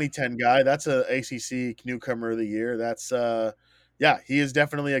 That's a 2010 guy. That's a ACC newcomer of the year. That's yeah, he is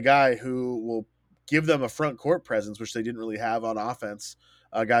definitely a guy who will give them a front court presence, which they didn't really have on offense.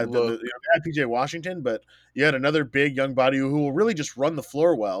 A guy that Look, they had PJ Washington, but you had another big young body who will really just run the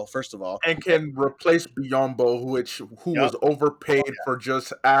floor well. First of all, and can replace Biombo, who yep, was overpaid for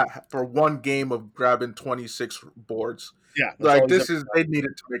just for one game of grabbing 26 boards. yeah, that's all Like he's ever. they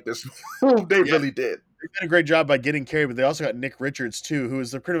needed to make this move. They Yeah, really did. they did a great job by getting Carey, but they also got Nick Richards too, who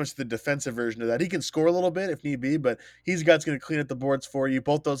is pretty much the defensive version of that. He can score a little bit if need be, but he's a guy that's going to clean up the boards for you.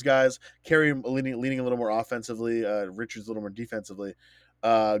 Both those guys, Carey leaning a little more offensively, Richards a little more defensively.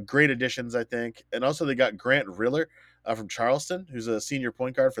 Great additions, I think, and also they got Grant Riller from Charleston, who's a senior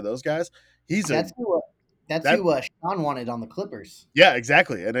point guard for those guys. He's a That's who. That's that who Sean wanted on the Clippers. Yeah,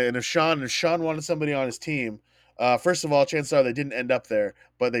 exactly. And if Sean wanted somebody on his team, first of all, chances are they didn't end up there,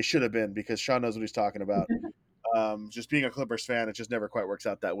 but they should have been because Sean knows what he's talking about. Just being a Clippers fan, it just never quite works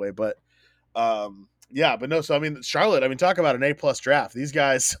out that way. But yeah, but no. So I mean, Charlotte. I mean, talk about an A+ draft. These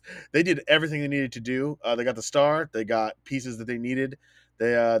guys, they did everything they needed to do. They got the star. They got pieces that they needed.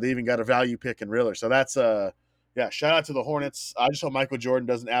 They even got a value pick in Riller. So that's yeah. Shout out to the Hornets. I just hope Michael Jordan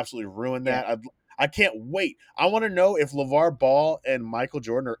doesn't absolutely ruin Yeah. that. I can't wait. I want to know if LeVar Ball and Michael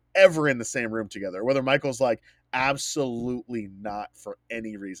Jordan are ever in the same room together. Whether Michael's like absolutely not for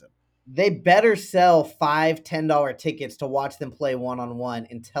any reason. They better sell $5-10 tickets to watch them play one-on-one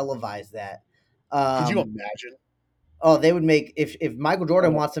and televise that. Could you imagine? Oh, they would make if Michael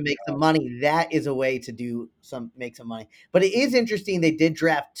Jordan Oh, wants to make some money, that is a way to make some money. But it is interesting they did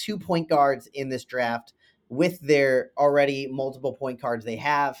draft 2 point guards in this draft with their already multiple point guards they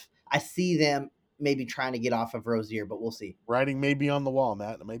have. I see them maybe trying to get off of Rozier, but we'll see. Writing may be on the wall,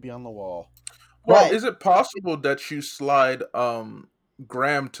 Matt. It may be on the wall. Well, But is it possible that you slide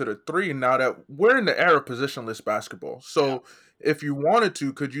Graham to the 3 now that we're in the era of positionless basketball? So if you wanted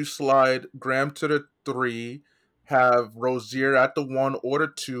to, could you slide Graham to the 3, have Rozier at the 1 or the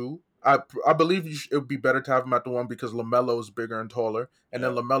 2? I believe it would be better to have him at the 1 because LaMelo is bigger and taller, and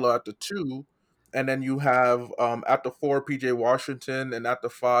then LaMelo at the 2, and then you have at the 4 PJ Washington, and at the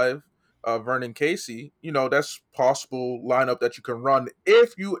 5 Vernon Casey. That's possible lineup that you can run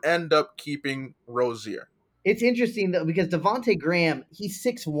if you end up keeping Rozier. it's interesting though because Devonte Graham, he's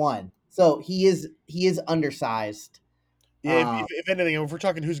 6'1", so he is undersized. Yeah, if anything, if we're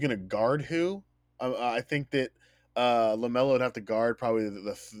talking who's going to guard who, I think that Lamelo would have to guard probably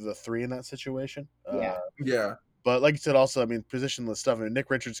the 3 in that situation. Yeah. Yeah. But like you said, also, I mean, positionless stuff. I mean, Nick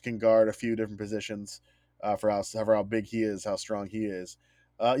Richards can guard a few different positions for how big he is, how strong he is.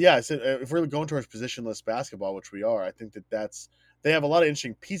 Yeah, I said if we're going towards positionless basketball, which we are, I think they have a lot of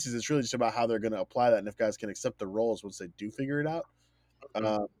interesting pieces. It's really just about how they're going to apply that, and if guys can accept the roles once they do figure it out.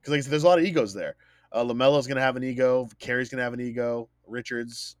 Because like I said, there's a lot of egos there. Lamelo's going to have an ego. Carey's going to have an ego.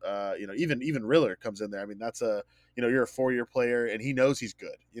 Richards, even Riller comes in there. I mean, that's you're a 4-year player, and he knows he's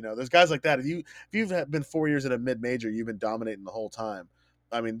good. There's guys like that. If you've been 4 years at a mid major, you've been dominating the whole time.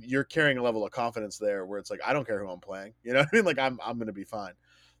 I mean, you're carrying a level of confidence there where it's like I don't care who I'm playing. You know what I mean? Like I'm going to be fine.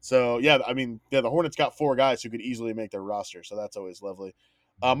 So yeah, I mean, yeah, the Hornets got 4 guys who could easily make their roster, so that's always lovely.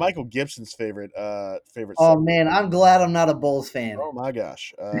 Michael Gibson's favorite. Oh man, I'm glad I'm not a Bulls fan. Oh my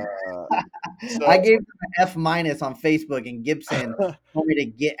gosh. I So gave him an F- on Facebook, and Gibson told me to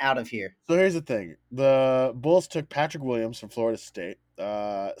get out of here. so here's the thing. The Bulls took Patrick Williams from Florida State,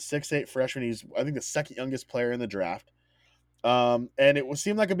 6'8" freshman. He's I think the second youngest player in the draft. And it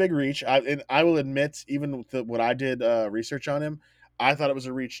seemed like a big reach. I will admit, even with what I did research on him, I thought it was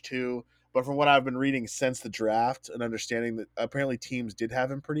a reach too. But from what I've been reading since the draft and understanding that apparently teams did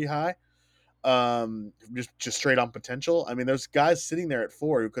have him pretty high, just straight on potential. I mean, there's guys sitting there at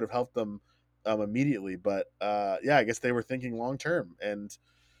 4 who could have helped them immediately, but yeah, I guess they were thinking long term. And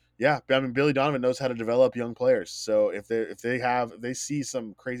yeah, I mean, Billy Donovan knows how to develop young players. So if they see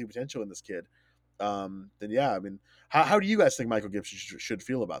some crazy potential in this kid, then yeah, I mean, how do you guys think Michael Gibson should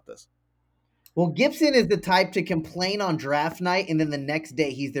feel about this? Well, Gibson is the type to complain on draft night, and then the next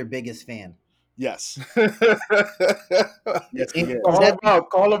day he's their biggest fan. Yes. Yes, he And is. so Call him out.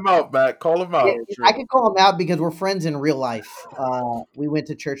 Call him out, Matt. Call him out. So I true. can call him out because we're friends in real life. We went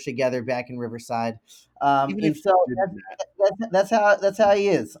to church together back in Riverside, Even and if so you didn't, that's how he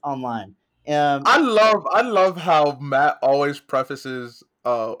is online. I love how Matt always prefaces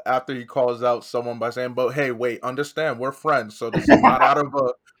after he calls out someone by saying, "But hey, wait, understand, we're friends, so this is not out of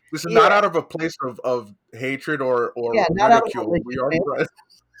a Yeah, place of hatred or yeah, not out of ridicule. We malicious, are man. friends."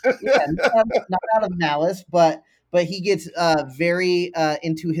 Yeah, not out of malice, but he gets very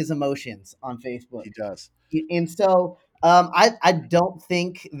into his emotions on Facebook. he does. And so I don't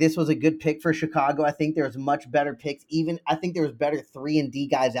think this was a good pick for Chicago. I think there's much better picks. Even I think there was better 3-and-D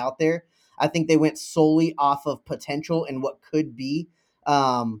guys out there. I think they went solely off of potential and what could be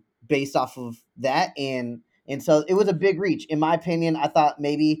based off of that. And so it was a big reach. In my opinion, I thought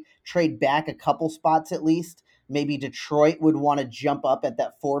maybe trade back a couple spots at least. Maybe Detroit would want to jump up at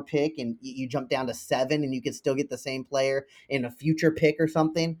that 4 pick and you jump down to 7 and you could still get the same player in a future pick or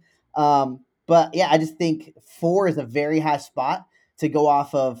something. But yeah, I just think 4 is a very high spot to go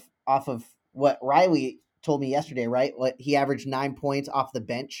off of what Riley told me yesterday, right? What he averaged 9 points off the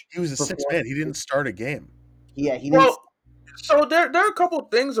bench He was a for six 4. man. He didn't start a game. Yeah, he didn't. Well, so there are a couple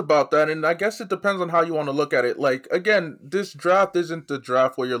things about that, and I guess it depends on how you want to look at it. Like again, this draft isn't the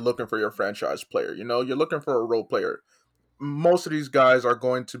draft where you're looking for your franchise player. You know, you're looking for a role player. Most of these guys are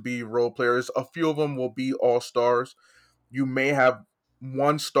going to be role players. A few of them will be all stars. You may have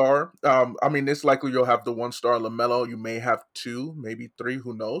one star. I mean, it's likely you'll have the one star LaMelo. You may have two, maybe three.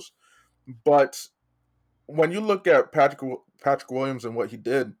 Who knows? But when you look at Patrick Williams and what he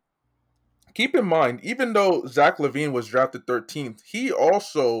did, keep in mind, even though Zach LaVine was drafted 13th, he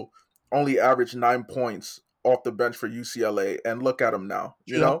also only averaged 9 points off the bench for UCLA. And look at him now,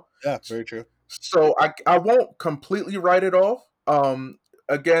 you Yeah, know? yeah, very true. So I won't completely write it off.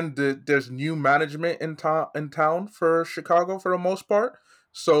 Again, there's new management in town for Chicago for the most part.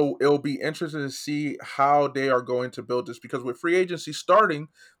 So it'll be interesting to see how they are going to build this because with free agency starting,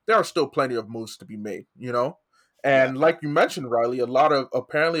 there are still plenty of moves to be made, you know? Yeah, And like you mentioned, Riley,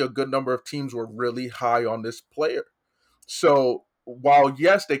 apparently a good number of teams were really high on this player. So while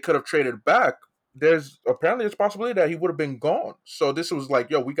yes, they could have traded back, there's apparently it's possibility that he would have been gone. So this was like,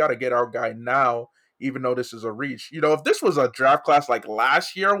 yo, we got to get our guy now, even though this is a reach. You know, if this was a draft class like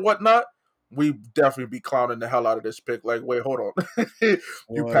last year or whatnot, we definitely be clowning the hell out of this pick. Like, wait, hold on, you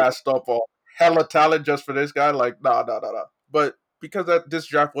well, passed up on hella talent just for this guy? Like, nah, nah, nah, nah. But because this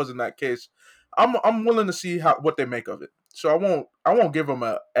draft wasn't that case, I'm willing to see what they make of it. So I won't give them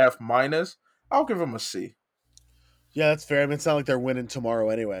a F minus. I'll give them a C. yeah, that's fair. I mean, it's not like they're winning tomorrow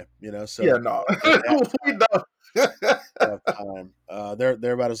anyway, you know. Yeah, So no. they We know. have time.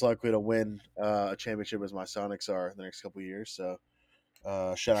 They're about as likely to win a championship as my Sonics are in the next couple of years. So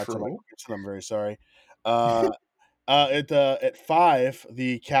shout out to Michael True. Gibson. I'm very sorry. Uh, at 5,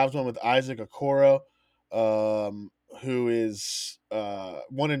 the Cavs went with Isaac Okoro, who is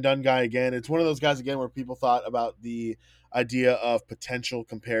one and done guy again. It's one of those guys again where people thought about the idea of potential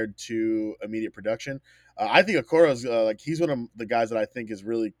compared to immediate production. I think Okoro's like he's one of the guys that I think is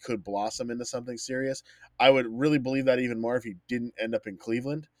really could blossom into something serious. I would really believe that even more if he didn't end up in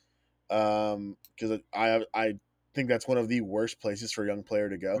Cleveland, because I think that's one of the worst places for a young player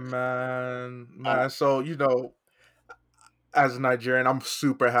to go. Uh, Man. So, as a Nigerian, I'm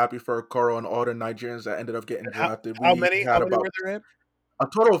super happy for Okoro and all the Nigerians that ended up getting and how drafted. how We many how had many about were there in? a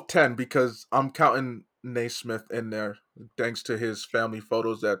total of 10 because I'm counting Naismith in there thanks to his family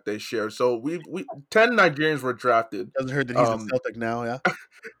photos that they shared. So we 10 Nigerians were drafted. Doesn't hurt that he's a Um, Celtic now, yeah.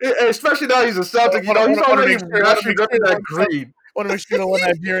 especially now he's a Celtic, he's Want to already make sure. rushing under that green. Want to make sure the one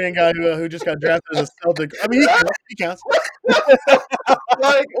Nigerian guy who just got drafted as a Celtic. I mean, he counts. He counts.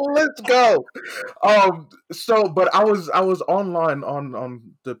 Like, let's go. So but I was online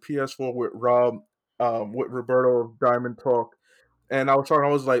on the PS4 with Rob, with Roberto of Diamond Talk, and I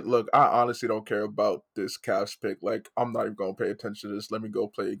was like, look, I honestly don't care about this Cavs pick. Like, I'm not even gonna pay attention to this. Let me go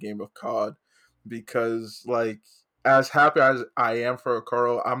play a game of COD. Because like as happy as I am for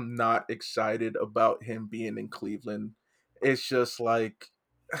Okoro, I'm not excited about him being in Cleveland. It's just like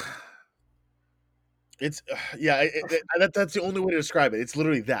It's yeah. That's the only way to describe it. It's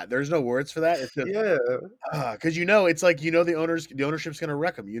literally that. There's no words for that. It's just yeah. because it's like the ownership's gonna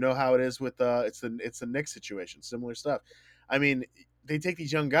wreck him. You know how it is with it's the Knicks situation. Similar stuff. I mean, they take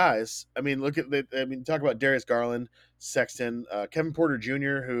these young guys. I mean, talk about Darius Garland, Sexton, Kevin Porter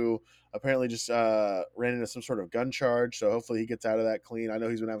Jr., who apparently just ran into some sort of gun charge. So hopefully he gets out of that clean. I know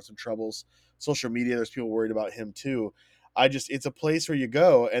he's been having some troubles. Social media, there's people worried about him too. It's a place where you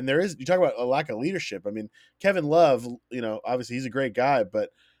go, and you talk about a lack of leadership. I mean, Kevin Love, obviously he's a great guy, but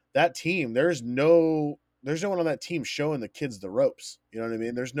that team, there's no one on that team showing the kids the ropes. You know what I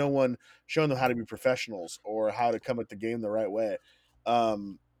mean? There's no one showing them how to be professionals or how to come at the game the right way.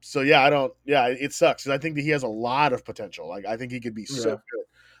 So yeah, I don't. Yeah, it sucks because I think that he has a lot of potential. Like I think he could be so Yeah. good,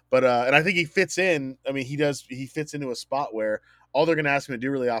 but and I think he fits in. I mean, he does. He fits into a spot where all they're going to ask him to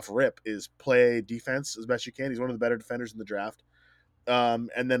do really off rip is play defense as best you can. He's one of the better defenders in the draft. And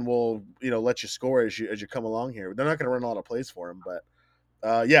then we'll let you score as you come along here. They're not going to run a lot of plays for him,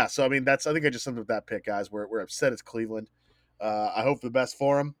 but yeah. So I mean, I think I just summed up that pick, guys. We're upset it's Cleveland. I hope the best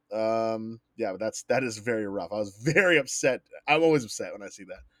for him. Yeah, but that is very rough. I was very upset. I'm always upset when I see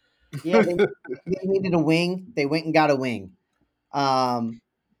that. Yeah, they needed a wing. They went and got a wing. Um,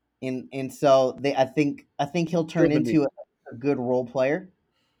 and so I think he'll turn Good to me. into a good role player.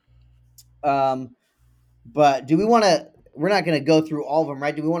 But do we want to? We're not going to go through all of them,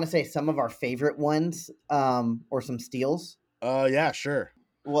 right? Do we want to say some of our favorite ones, or some steals? Yeah, sure.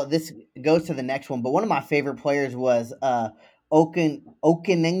 Well, this goes to the next one, but one of my favorite players was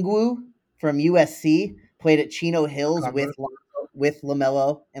Okenengwu from USC. Played at Chino Hills Conrad? with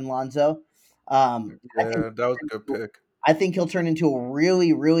Lamelo and Lonzo. I think Yeah, that was a good pick. I think he'll turn into a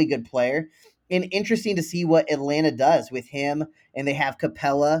really, really good player. And interesting to see what Atlanta does with him. And they have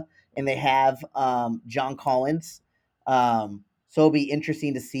Capella and they have John Collins. So it'll be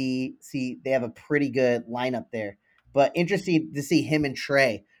interesting to see. They have a pretty good lineup there. But interesting to see him and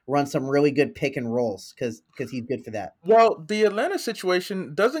Trey run some really good pick and rolls because he's good for that. Well, the Atlanta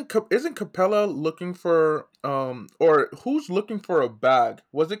situation isn't Capella looking for or who's looking for a bag?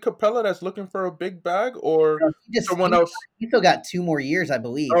 Was it Capella that's looking for a big bag or someone else? He still got 2 more years, I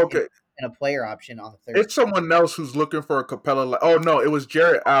believe, Okay, and a player option on the third. it's someone else who's looking for a Capella like. Oh no, it was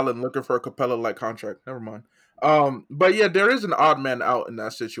Jarrett Allen looking for a Capella like contract. Never mind. But yeah, there is an odd man out in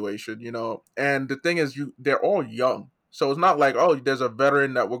that situation, And the thing is, they're all young, so it's not like there's a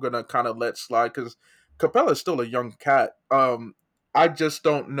veteran that we're gonna kind of let slide because Capella is still a young cat. I just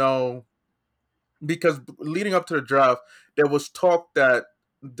don't know because leading up to the draft, there was talk that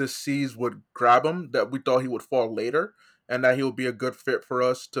the C's would grab him, that we thought he would fall later, and that he would be a good fit for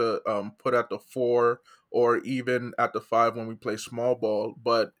us to put at the 4 or even at the 5 when we play small ball.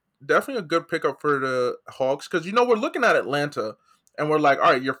 But definitely a good pickup for the Hawks because we're looking at Atlanta and we're like,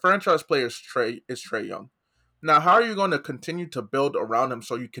 all right, your franchise player is Trey Young. Now, how are you going to continue to build around him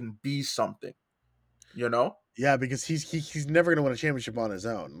so you can be something? You know? Yeah, because he's never going to win a championship on his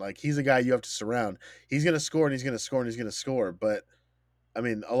own. Like he's a guy you have to surround. He's going to score and he's going to score and he's going to score. But I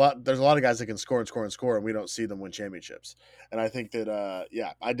mean, there's a lot of guys that can score and score and score, and we don't see them win championships. And I think that,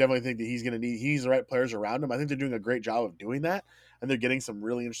 yeah, I definitely think that he needs the right players around him. I think they're doing a great job of doing that, and they're getting some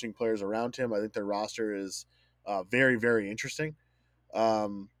really interesting players around him. I think their roster is very, very interesting.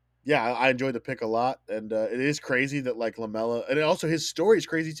 Um, yeah, I enjoyed the pick a lot, and it is crazy that like Lamella, and also his story is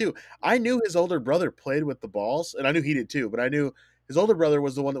crazy too. I knew his older brother played with the balls, and I knew he did too. But I knew his older brother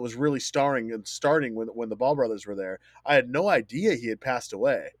was the one that was really starring and starting when the Ball brothers were there. I had no idea he had passed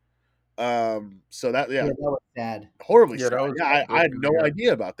away. So that Yeah, yeah, that was sad. horribly Yeah, sad. that was Yeah, I had heartbreaking. no Yeah.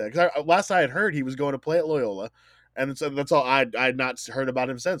 idea about that because last I had heard he was going to play at Loyola, and so that's all I had not heard about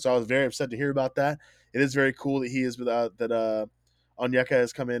him since. So I was very upset to hear about that. It is very cool that he is that Onyeka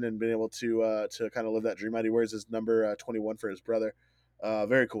has come in and been able to kind of live that dream out. He wears his number 21 for his brother.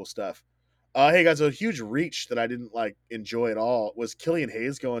 Very cool stuff. Hey guys, a huge reach that I didn't like enjoy at all was Killian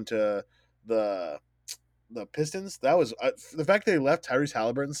Hayes going to the the Pistons. That was the fact that they left Tyrese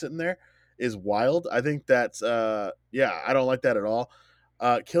Halliburton sitting there is wild. I think that's yeah, I don't like that at all.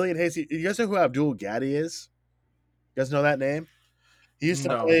 Killian Hayes, you guys know who Abdul Gaddy is? You guys know that name? He used to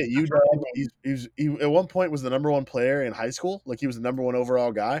No. play at UW. He at one point was the number one player in high school. Like he was the number one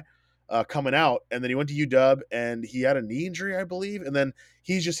overall guy coming out, and then he went to UW and he had a knee injury, I believe. And then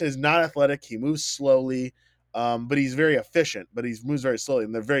he just is not athletic. He moves slowly, but he's very efficient. But he moves very slowly,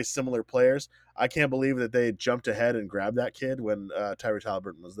 and they're very similar players. I can't believe that they jumped ahead and grabbed that kid when Tyrese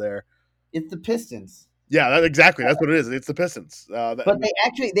Halliburton was there. It's the Pistons. Yeah, exactly. That's what it is. It's the Pistons. But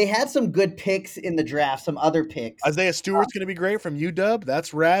they had some good picks in the draft, some other picks. Isaiah Stewart's going to be great from UW.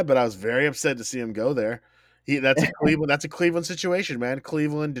 That's rad, but I was very upset to see him go there. That's a Cleveland. That's a Cleveland situation, man.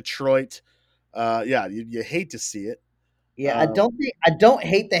 Cleveland, Detroit. Yeah, you hate to see it. Yeah, I don't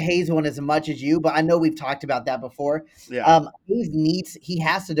hate the Hayes one as much as you, but I know we've talked about that before. Yeah, He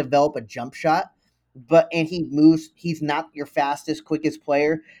has to develop a jump shot and he moves. He's not your fastest, quickest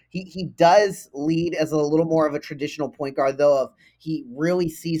player. He does lead as a little more of a traditional point guard, though. Of he really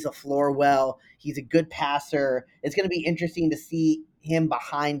sees the floor well. He's a good passer. It's going to be interesting to see him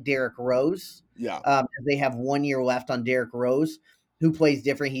behind Derrick Rose. Yeah. As they have 1 year left on Derrick Rose, who plays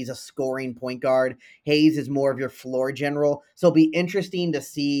different. He's a scoring point guard. Hayes is more of your floor general. So it'll be interesting to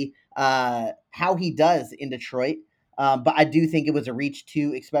see how he does in Detroit. But I do think it was a reach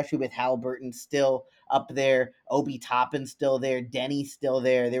too, especially with Halliburton still up there, Obi Toppin still there, Denny's still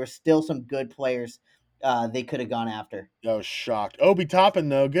there. There were still some good players they could have gone after. I was shocked. Obi Toppin,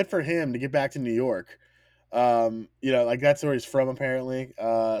 though, good for him to get back to New York. Like that's where he's from apparently.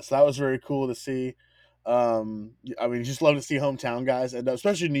 So that was very cool to see. I mean, just love to see hometown guys, and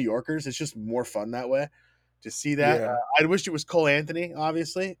especially New Yorkers. It's just more fun that way to see that. Yeah. I wish it was Cole Anthony.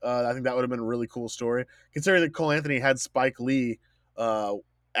 Obviously, I think that would have been a really cool story, considering that Cole Anthony had Spike Lee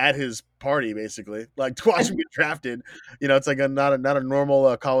at his party, basically, like to watch him get drafted. It's like not a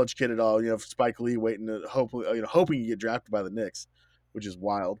normal college kid at all. Spike Lee waiting to hoping you get drafted by the Knicks, which is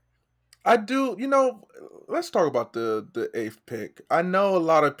wild. I do, let's talk about the eighth pick. I know a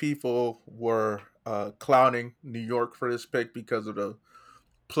lot of people were clowning New York for this pick because of the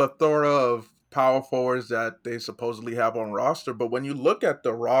plethora of power forwards that they supposedly have on roster. But when you look at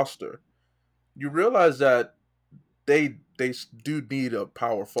the roster, you realize that they do need a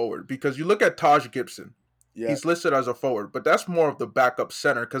power forward, because you look at Taj Gibson. Yeah, He's listed as a forward, but that's more of the backup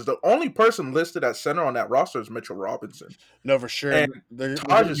center, because the only person listed as center on that roster is Mitchell Robinson. no, for sure. And They're Taj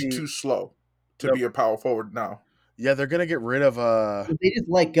gonna is be too slow to no, be a power forward now. yeah, they're gonna get rid of They just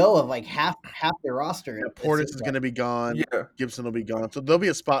let go of like half their roster. yeah, It Portis seems is like. gonna be gone. Yeah. Gibson will be gone, so there'll be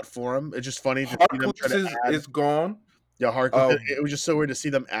a spot for him. It's just funny to see them try Harkless to add. is gone. Yeah, Harkless. Um, It was just so weird to see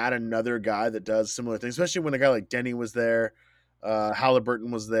them add another guy that does similar things, especially when a guy like Denny was there, Halliburton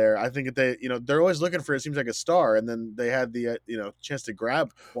was there. I think that they're always looking for, it seems like, a star, and then they had the chance to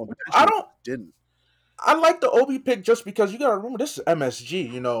grab one I potentially, don't. didn't. I like the Obi pick just because you gotta remember this is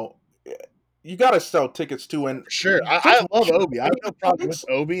MSG. You gotta sell tickets to, and Sure, just I love Obi. I have no problem with points.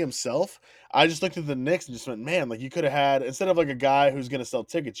 Obi himself. I just looked at the Knicks and just went, man, like you could have had, instead of like a guy who's going to sell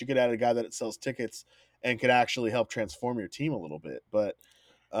tickets, you could have had a guy that sells tickets and could actually help transform your team a little bit. But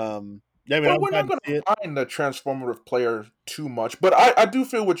yeah, I mean, But I'm we're glad not to going see it. to find the transformative player too much. But I do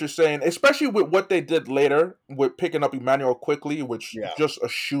feel what you're saying, especially with what they did later with picking up Emmanuel quickly, which Yeah, just a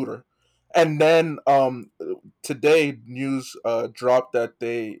shooter. And then today news dropped that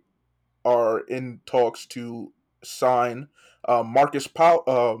they are in talks to sign Marcus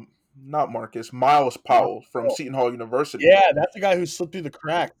Powell, not Marcus, Miles Powell from oh, Seton Hall University. yeah, that's a guy who slipped through the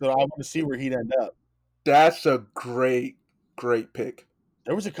cracks. So I want to see where he'd end up. That's a great pick.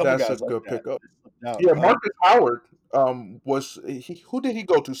 There was a couple That's a guys like good that pickup. that slipped out. Yeah, Marcus Howard who did he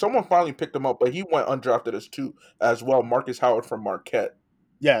go to? Someone finally picked him up, but he went undrafted as well. Marcus Howard from Marquette.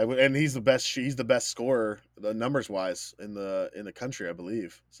 Yeah, and he's the best. He's the best scorer, numbers wise, in the Mm. country, I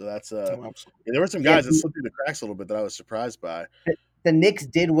believe. So that's Oh, absolutely. yeah, there were some Yeah, guys that slipped through the cracks a little bit that I was surprised by. the Knicks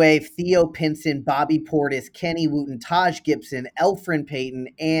did waive Theo Pinson, Bobby Portis, Kenny Wooten, Taj Gibson, Elfrin Payton,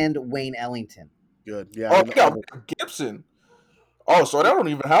 and Wayne Ellington. Good, yeah. Oh, And they got Gibson. Oh, so they don't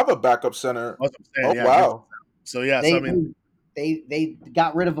even have a backup center. that's what I'm Oh saying, yeah. wow. So yeah, so I They mean, they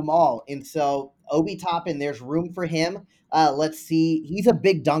got rid of them all, and so Obi Toppin, there's room for him. Let's see, he's a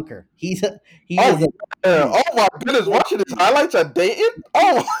big dunker. He Oh is a yeah. huge, Oh my goodness. Watching his highlights at Dayton.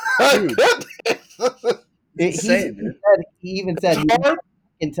 Oh my huge, goodness. insane, dude. he even said he Hard.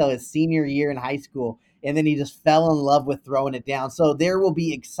 until his senior year in high school, and then he just fell in love with throwing it down. So there will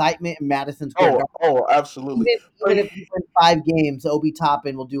be excitement in Madison Square Garden. Absolutely. Even if you win 5 games, Obi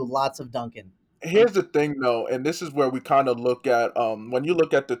Toppin will do lots of dunking. Here's the thing though, and this is where we kind of look at when you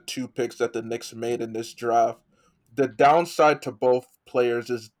look at the two picks that the Knicks made in this draft, the downside to both players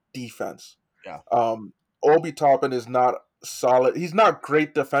is defense. Yeah. Obi Toppin is not solid. He's not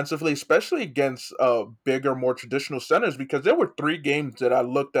great defensively, especially against bigger, more traditional centers, because there were 3 games that I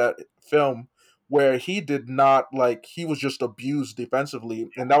looked at film where he did not, like, he was just abused defensively,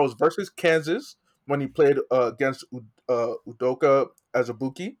 and that was versus Kansas when he played against Udoka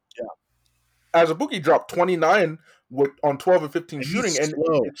Azubuike. Yeah. Azubuike dropped 29 on 12 and 15 And shooting, he's and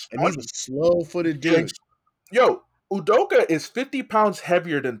slow, it's and he's funny. a slow-footed dude. Yo, Udoka is 50 pounds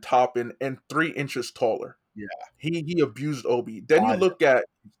heavier than Toppin and 3 inches taller. Yeah. He abused Obi. Then you look at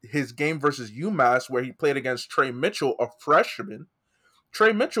his game versus UMass where he played against Trey Mitchell, a freshman.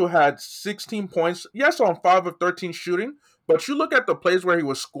 Trey Mitchell had 16 points, yes, on 5 of 13 shooting, but you look at the plays where he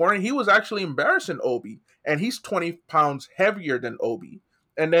was scoring, he was actually embarrassing Obi, and he's 20 pounds heavier than Obi.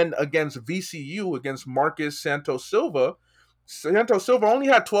 And then against VCU, against Marcus Santos Silva, Santos Silva only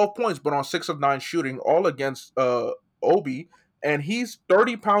had 12 points, but on 6 of 9 shooting, all against Obi, and he's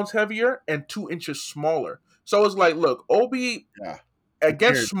 30 pounds heavier and 2 inches smaller. So it's like, look, Obi Yeah,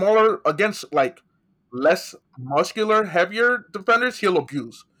 against weird. smaller, against like less muscular, heavier defenders, he'll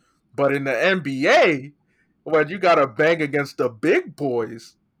abuse. But in the NBA, when you got to bang against the big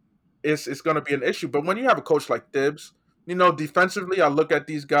boys, it's going to be an issue. But when you have a coach like Tibbs, defensively, I look at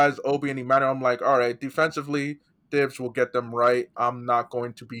these guys, Obi and Emmanuel. I'm like, all right, defensively, Tibbs will get them right. I'm not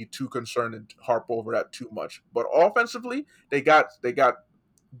going to be too concerned and harp over that too much. But offensively, they got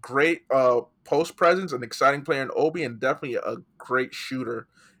great post presence, an exciting player in Obi, and definitely a great shooter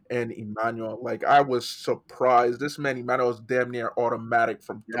in Emmanuel. Like I was surprised. This man Emmanuel is damn near automatic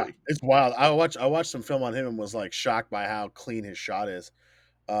from Yeah, three. it's wild. I watched some film on him and was like shocked by how clean his shot is.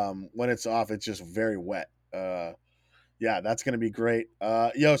 When it's off, it's just very wet. Yeah, that's gonna be great.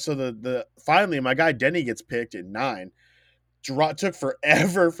 Yo, so the finally my guy Denny gets picked at 9. Took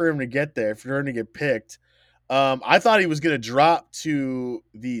forever for him to get there, for him to get picked. I thought he was gonna drop to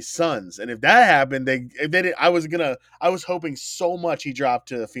the Suns, and if that happened, if they did, I was hoping so much he dropped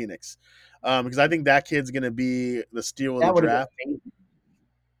to Phoenix, because I think that kid's gonna be the steal of the That would have draft. been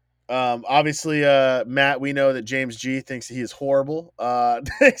amazing. Obviously, Matt, we know that James G thinks he is horrible.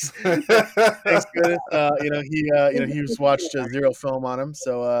 Thanks goodness. He just watched zero film on him,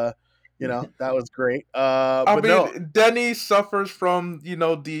 so that was great. I But no, mean, Denny suffers from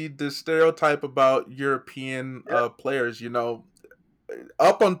the stereotype about European yeah, players.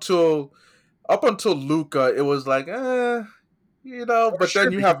 Up until Luca, it was like, for But then sure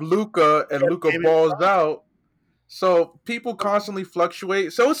you because have Luca, he and had Luca came in balls strong. out. So people constantly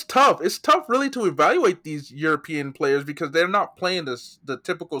fluctuate. So it's tough. It's tough, really, to evaluate these European players because they're not playing the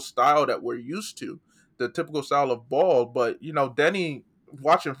typical style that we're used to, the typical style of ball. But Denny,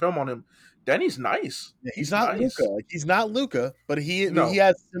 watching film on him, Denny's nice. Yeah, he's He's not Luca. nice. Like he's not Luca, but he No,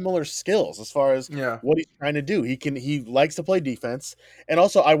 has similar skills as far as yeah. what he's trying to do. He likes to play defense, and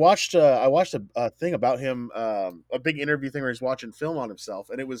also I watched a thing about him, a big interview thing where he's watching film on himself,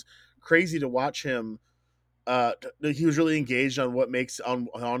 and it was crazy to watch him. He was really engaged on what makes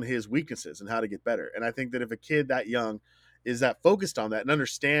on his weaknesses and how to get better. And I think that if a kid that young is that focused on that and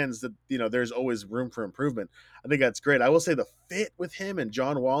understands that there's always room for improvement, I think that's great. I will say the fit with him and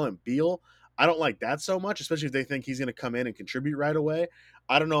John Wall and Beal, I don't like that so much, especially if they think he's going to come in and contribute right away.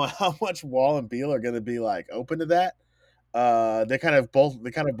 I don't know how much Wall and Beal are going to be like open to that. They kind of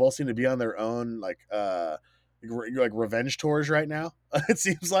both seem to be on their own like revenge tours right now. It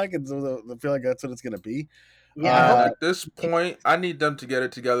seems like, and so I feel like that's what it's going to be. Yeah, I hope Uh, they At this keep. point, I need them to get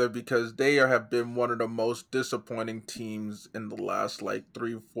it together because they have been one of the most disappointing teams in the last like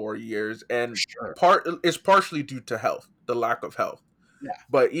 3 4 years, for and sure. it's partially due to health, the lack of health. Yeah.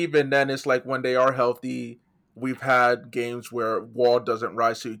 But even then, it's like when they are healthy, we've had games where Wall doesn't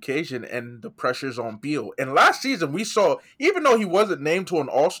rise to the occasion, and the pressure's on Beal. And last season, we saw, even though he wasn't named to an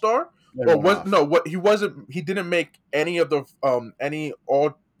All Star, They or went was off. no, what he didn't make any of the any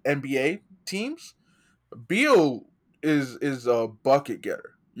All NBA teams. Beal is a bucket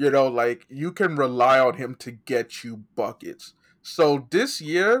getter. Like you can rely on him to get you buckets. So this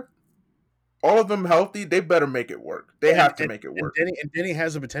year, all of them healthy, they better make it work. They And have to and make it and work. Denny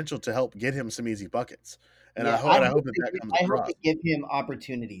has the potential to help get him some easy buckets, and I Yeah, hope that that comes I hope across they give him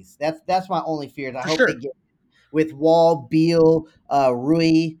opportunities. That's my only fear. I for hope they sure. give with Wall, Beal,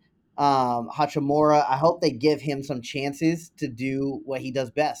 Rui, Hachimura. I hope they give him some chances to do what he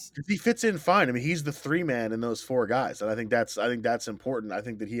does best. Because he fits in fine. I mean, he's the three man in those four guys, and I think that's important. I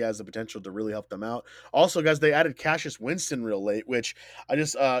think that he has the potential to really help them out. Also, guys, they added Cassius Winston real late, which I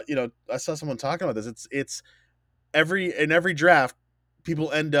just I saw someone talking about this. It's every draft,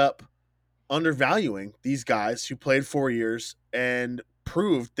 people end up undervaluing these guys who played 4 years and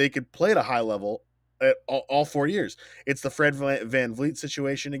proved they could play at a high level at all 4 years. It's the Fred Van Vliet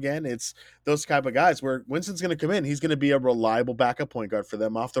situation again. It's those type of guys where Winston's going to come in. He's going to be a reliable backup point guard for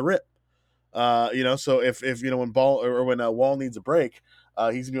them off the rip. So if when ball or when Wall needs a break,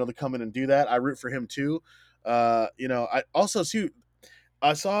 he's gonna be able to come in and do that. I root for him too. I also too.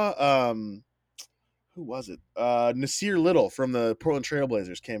 I saw who was it? Nasir Little from the Portland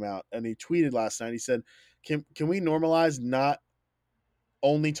Trailblazers came out and he tweeted last night. He said, "Can we normalize not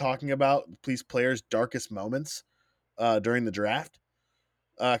only talking about these players' darkest moments during the draft?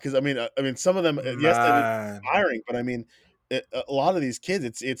 Because I mean, some of them, yes, that is Man, inspiring, but I mean, a lot of these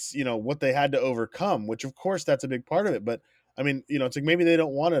kids, it's what they had to overcome, which of course that's a big part of it. But I mean, it's like maybe they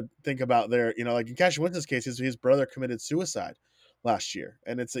don't want to think about their, like in Cash Winston's case, his brother committed suicide last year,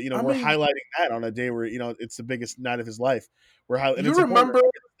 and it's I we're mean, highlighting that on a day where it's the biggest night of his life. And you it's important to remember remember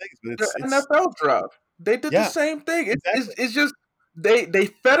those things, but the it's NFL draft. They did the Yeah, same thing. exactly. It's just they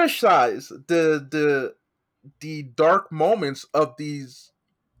fetishize the dark moments of these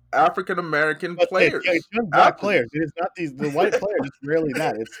African American But it's players, young black players. athletes. It is not the white players. It's rarely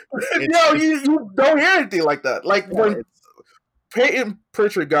that. Yo, It's you don't hear anything like that. Like yeah, when Peyton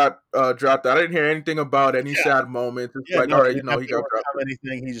Pritchard got drafted, I didn't hear anything about any yeah. sad moments. It's Yeah, like, no, all he right, didn't have he to got overcome drafted.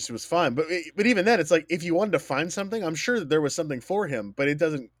 anything. He just was fine. But even then, it's like if you wanted to find something, I'm sure that there was something for him. But it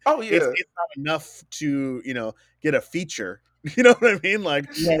doesn't. Oh yeah, It's not enough to get a feature. You know what I mean? Like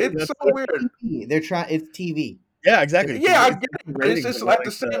Yeah, it's so that's it's weird. TV. They're trying. It's TV. yeah, exactly. Yeah, I It's get it, but it's ratings just and like wanting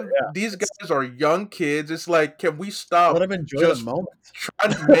the to same. yeah. These It's guys are young kids. It's like, can we let stop them enjoy the just moment.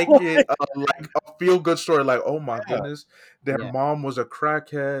 trying to make it like a feel good story? Like, oh my Yeah, goodness, their Yeah. mom was a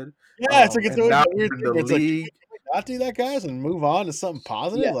crackhead, yeah. It's and always now that weird they're in thing the where it's like, league. can we not do that, guys, and move on to something Yeah.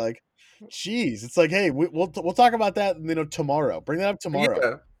 positive? Like, geez, it's like, hey, we'll talk about that, tomorrow. Bring that up tomorrow.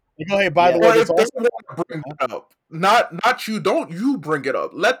 Yeah, You go, hey, by Yeah. the way, or this if they also. want to bring it up, not you. Don't you bring it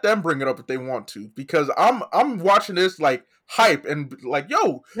up. Let them bring it up if they want to. Because I'm watching this like hype and like,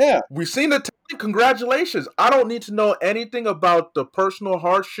 yo, Yeah, we've seen the talent. Congratulations. I don't need to know anything about the personal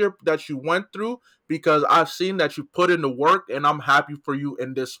hardship that you went through because I've seen that you put in the work and I'm happy for you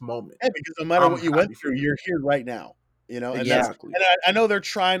in this moment. yeah, because no matter I'm what you went happy for through, you. you're here right now. And that's Exactly. Exactly. I know they're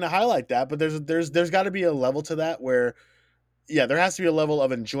trying to highlight that, but there's got to be a level to that where yeah, there has to be a level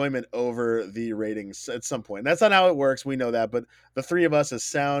of enjoyment over the ratings at some point. And that's not how it works. We know that, but the three of us as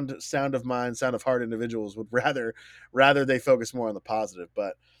sound of mind, sound of heart individuals would rather they focus more on the positive.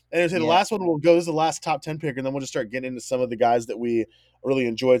 But anyways, hey, the Yeah. last one we'll go is the last top 10 pick, and then we'll just start getting into some of the guys that we really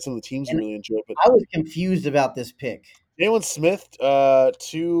enjoyed, some of the teams we And really enjoyed. But I was confused about this pick. Jalen Smith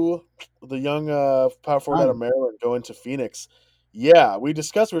to the young power forward out of Maryland going to Phoenix. Yeah, we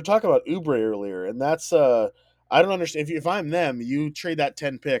were talking about Oubre earlier, and that's I don't understand. If I'm them, you trade that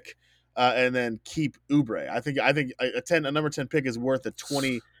 10 pick and then keep Oubre. I think a number 10 pick is worth a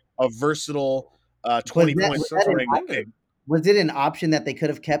versatile Was 20 that point was That's what that an I'm scoring pick. thinking. was it an option that they could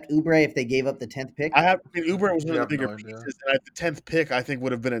have kept Oubre if they gave up the 10th pick? Oubre was You one of the have bigger no idea. pieces, and at the 10th pick, I think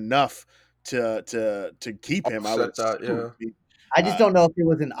would have been enough to keep him. I would Offset that, assume. yeah. I just Uh, don't know if it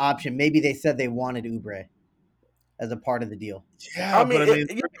was an option. Maybe they said they wanted Oubre as a part of the deal. yeah, I but mean, I mean,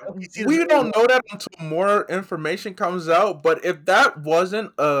 OKC doesn't we really don't know that until more information comes out. But if that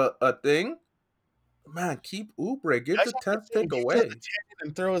wasn't a thing, man, keep Oubre. Give That's the what I'm 10th saying. pick He throws the away. 10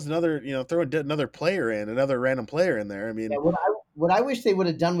 and throws another, another player in, another random player in there. I Yeah, mean, what I wish they would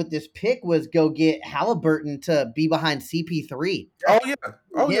have done with this pick was go get Halliburton to be behind CP3. yeah, Oh yeah.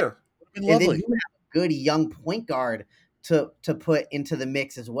 Oh Yeah, yeah. would have been and then lovely. you have a good young point guard to put into the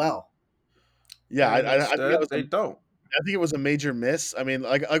mix as well. Yeah, And I think that instead was they don't. I think it was a major miss. I mean,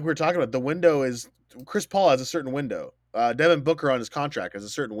 like we were talking about, the window is Chris Paul has a certain window. Devin Booker on his contract has a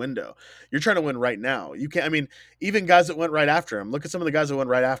certain window. You're trying to win right now. You can't. I mean, even guys that went right after him. Look at some of the guys that went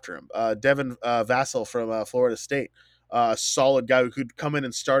right after him. Devin Vassell from Florida State, a solid guy who could come in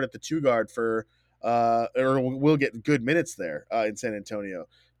and start at the two guard for, or will get good minutes there in San Antonio.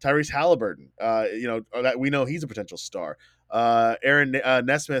 Tyrese Halliburton, that we know he's a potential star. Aaron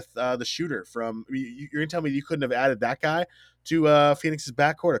Nesmith, the shooter from. You're gonna tell me you couldn't have added that guy to Phoenix's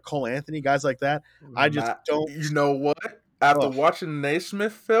backcourt, or Cole Anthony, guys like that. I just Matt, don't. you know what? After Ugh. watching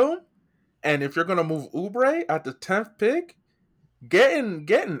Naismith film, and if you're gonna move Oubre at the 10th pick, getting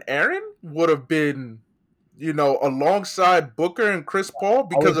Aaron would have been, alongside Booker and Chris Paul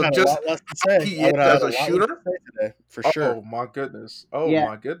I would because have of had a just lot less to how say. he I is would have had as a a lot less shooter. to say today, for sure. Oh my goodness. Oh Yeah,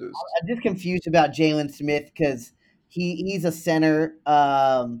 my goodness. I'm just confused about Jalen Smith because he's a center.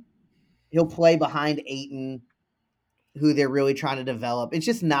 He'll play behind Aiton, who they're really trying to develop. It's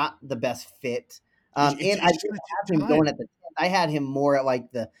just not the best fit. And I It's just didn't gonna have take him time. going at the 10th. I had him more at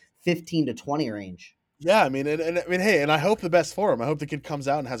like the 15 to 20 range. Yeah, I mean, and I mean, hey, and I hope the best for him. I hope the kid comes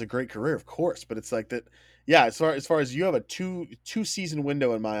out and has a great career, of course. But it's like that, yeah. As far as you have a two season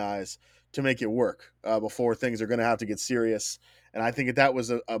window in my eyes to make it work before things are going to have to get serious. And I think that was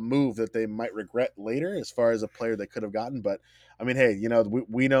a move that they might regret later, as far as a player they could have gotten. But I mean, hey,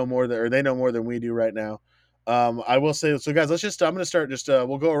 we know more than, or they know more than we do right now. I will say so, guys. I'm going to start just.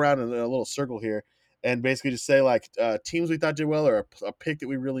 We'll go around in a little circle here, and basically just say like teams we thought did well, or a pick that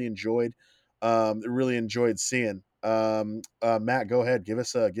we really enjoyed seeing. Matt, go ahead. Give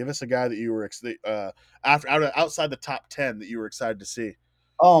us a guy that you were outside the top 10 that you were excited to see.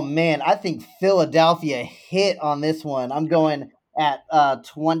 Oh man, I think Philadelphia hit on this one. I'm going at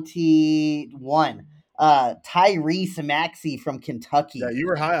 21. Tyrese Maxey from Yeah, Kentucky. you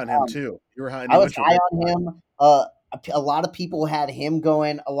were high on him Um, too. You were high, and I he was went to a high great on spot. him. A lot of people had him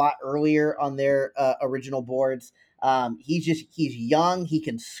going a lot earlier on their original boards. He's young. He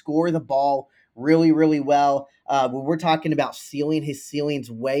can score the ball really, really well. When we're talking about ceiling, his ceiling's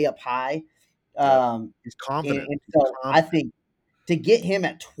way up high. Yep. Um, He's and, confident. and He's so I confident. think to get him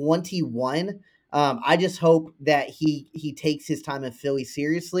at 21, I just hope that he takes his time in Philly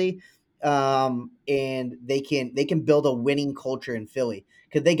seriously, and they can build a winning culture in Philly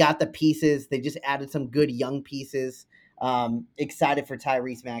because they got the pieces. They just added some good young pieces. Excited for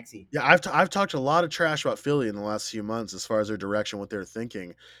Tyrese Maxey. Yeah, I've talked a lot of trash about Philly in the last few months as far as their direction, what they're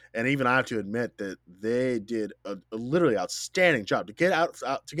thinking, and even I have to admit that they did a literally outstanding job to get out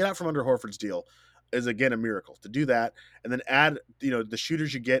from under Horford's deal is again a miracle. To do that and then add the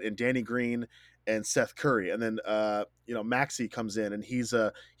shooters you get in Danny Green and Seth Curry, and then Maxey comes in and he's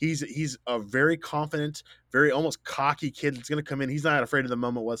a very confident, very almost cocky kid that's going to come in. He's not afraid of the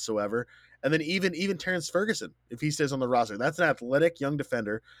moment whatsoever. And then even Terrence Ferguson, if he stays on the roster, that's an athletic young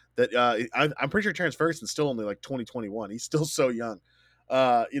defender that I'm pretty sure Terrence Ferguson's still only like 2021. He's still so young.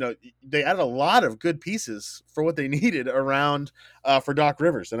 They added a lot of good pieces for what they needed around for Doc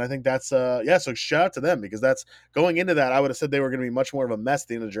Rivers, and I think that's So shout out to them because that's going into that. I would have said they were going to be much more of a mess at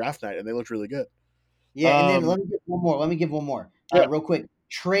the end of draft night, and they looked really good. Yeah, and then let me give one more. Let me give one more, Yeah, real quick.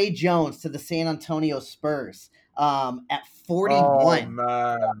 Trey Jones to the San Antonio Spurs, at Oh 41.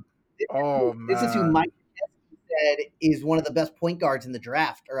 man. Oh This is who man. Mike said is one of the best point guards in the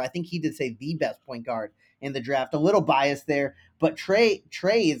draft, or I think he did say the best point guard in the draft. A little biased there, but Trey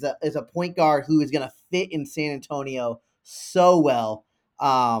is a point guard who is going to fit in San Antonio so well.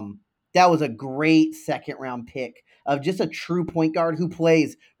 That was a great second round pick of just a true point guard who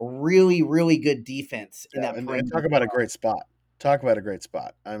plays really, really good defense in yeah, that and perimeter. talk about a great spot. Talk about a great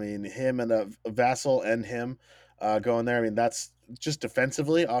spot. I mean, him and Vassal and him going there. I mean, that's just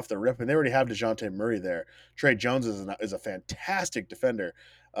defensively off the rip, and they already have Dejounte Murray there. Trey Jones is a fantastic defender,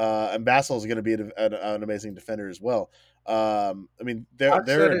 and Vassal is going to be an amazing defender as well. I mean, I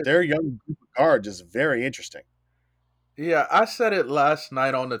said it. their young group of guards is very interesting. Yeah, I said it last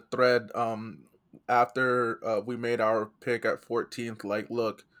night on the thread. After we made our pick at 14th, like,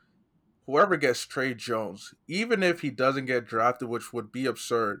 look, whoever gets Trey Jones, even if he doesn't get drafted, which would be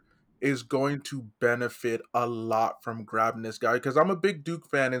absurd, is going to benefit a lot from grabbing this guy. Because I'm a big Duke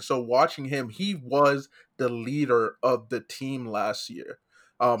fan, and so watching him, he was the leader of the team last year.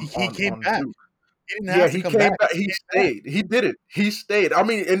 He came On back. Duke. He didn't Yeah, have to he come came back. back. He He came back. stayed. He did it. He stayed. I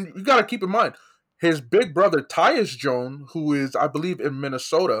mean, and you got to keep in mind his big brother Tyus Jones, who is, I believe, in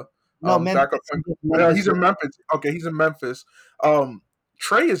Minnesota. No, Backup Memphis. point. Memphis. He's in Memphis. Okay, he's in Memphis.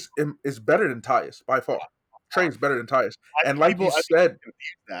 Trey is better than Tyus by far. Trey is better than Tyus, and like you I think said, people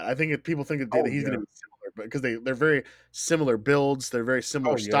confuse that. I think if people think that oh he's going yeah, to be similar, but because they're very similar builds, they're very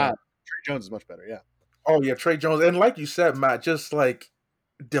similar oh yeah, style. Trey Jones is much better. Yeah, oh yeah, Trey Jones, and like you said, Matt, just like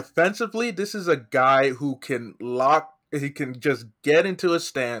defensively, this is a guy who can lock. He can just get into a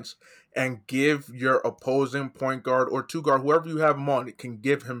stance and give your opposing point guard or two guard, whoever you have him on, it can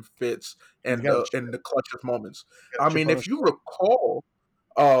give him fits he's got a chip, in the clutchest moments. got a I chip mean, on his if you shoulder. recall,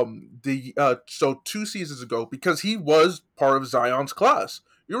 the so 2 seasons ago, because he was part of Zion's class.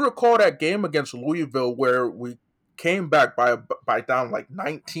 You recall that game against Louisville where we came back by down like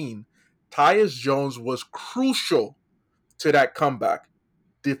 19. Tyus Jones was crucial to that comeback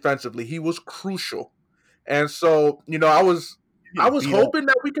defensively. He was crucial. And so, He's I getting was beat up. hoping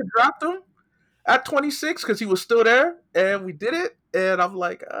that we could draft him at 26 because he was still there and we did it. And I'm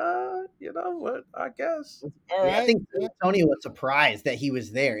like, you know what? I guess. All Yeah, I right. think San Yeah. Antonio was surprised that he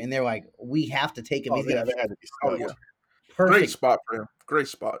was there, and they're like, "We have to take him. Oh He's yeah, gonna they fit had to be Oh yeah. stoked. Great perfect." spot for him. Great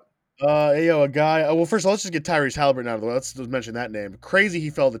spot. Hey, yo, a guy. Well, first of all, let's just get Tyrese Halliburton out of the way. Let's just mention that name. Crazy, he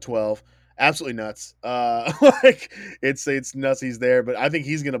fell to 12. Absolutely nuts. Like it's nuts. He's there, but I think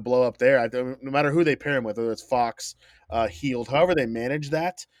he's gonna blow up there. No matter who they pair him with, whether it's Fox, Heald, however they manage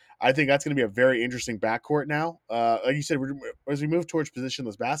that, I think that's gonna be a very interesting backcourt now. Like you said, as we move towards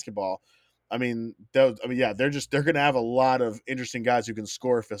positionless basketball, yeah, they're gonna have a lot of interesting guys who can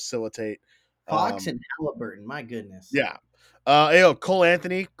score, facilitate. Fox Um, and Halliburton, my goodness. yeah. Cole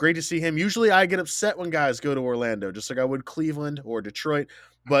Anthony, great to see him. Usually I get upset when guys go to Orlando, just like I would Cleveland or Detroit,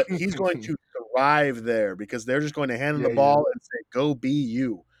 but he's going to thrive there because they're just going to hand him the Yeah, yeah. ball and say, go be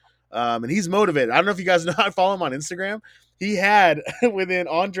you. And he's motivated. I don't know if you guys know, I follow him on Instagram. He had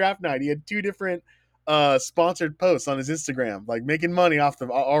on draft night, he had two different sponsored posts on his Instagram, like making money off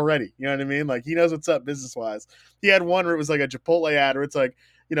them already. You know what I mean? Like he knows what's up business wise. He had one where it was like a Chipotle ad where it's like,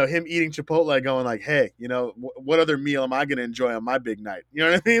 him eating Chipotle going like, hey, what other meal am I going to enjoy on my big night? You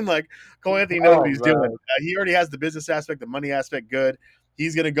know what I mean? Like Cole Anthony knows what Oh he's doing. man. He already has the business aspect, the money aspect good.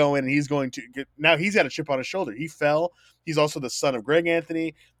 He's going to go in and he's going to get, now he's got a chip on his shoulder. He fell. He's also the son of Greg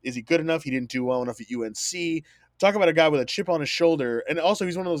Anthony. Is he good enough? He didn't do well enough at UNC. Talk about a guy with a chip on his shoulder. And also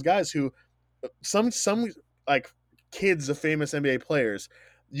he's one of those guys who some like kids of famous NBA players,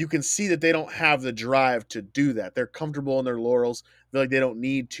 you can see that they don't have the drive to do that. They're comfortable in their laurels. They're like they don't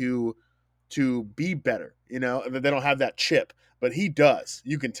need to be better, they don't have that chip, but he does.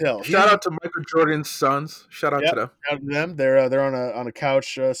 You can tell. Shout out to Michael Jordan's sons. Shout out Yep, to them. shout out to them. They're on a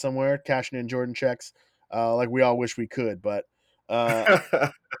couch somewhere cashing in Jordan checks, like we all wish we could. But uh,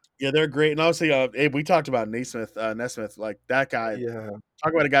 yeah, they're great. And obviously, Abe, we talked about Nesmith, like that guy. Yeah.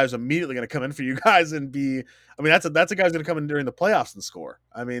 Talk about a guy who's immediately going to come in for you guys and be. I mean, that's a guy who's going to come in during the playoffs and score.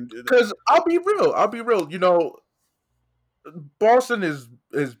 I mean, Because I'll be real. Boston has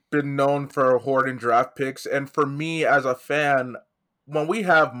been known for hoarding draft picks, and for me as a fan, when we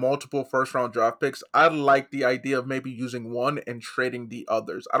have multiple first round draft picks, I like the idea of maybe using one and trading the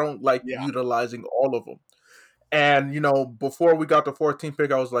others. I don't like yeah, utilizing all of them. And before we got the 14th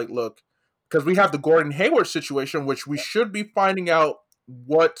pick, I was like, look, because we have the Gordon Hayward situation, which we should be finding out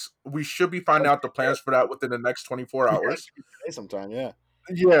the plans for that within the next 24 hours. sometime, yeah.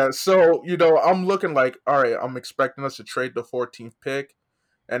 Yeah, so I'm looking like, all right, I'm expecting us to trade the 14th pick,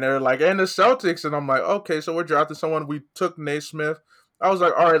 and they're like, and the Celtics, and I'm like, okay, so we're drafting someone. We took Naismith. I was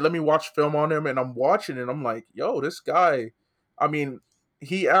like, all right, let me watch film on him, and I'm watching it. I'm like, yo, this guy. I mean,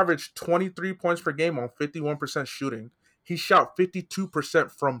 he averaged 23 points per game on 51% shooting. He shot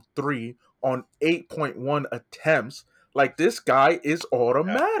 52% from three on 8.1 attempts. Like, this guy is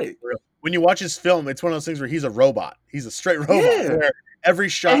automatic. Yeah, when you watch his film, it's one of those things where he's a robot. He's a straight robot. Yeah. Where every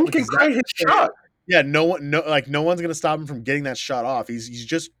shot, and he can create his shot. Yeah, no one's gonna stop him from getting that shot off. He's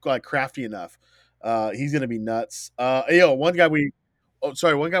just like crafty enough. He's gonna be nuts. One guy we have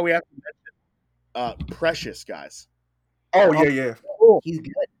to mention. Precious, guys. Oh yeah. He's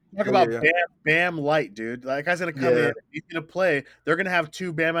good. Talk about Bam Light, dude. That guy's gonna come in. He's gonna play. They're gonna have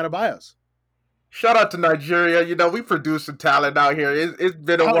 2 Bam Adebayos. Shout out to Nigeria. We producing talent out here. It's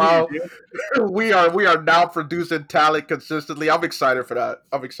been a while. We are now producing talent consistently. I'm excited for that.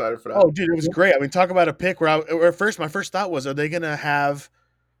 Oh, dude, it was great. I mean, talk about a pick where my first thought was, are they gonna have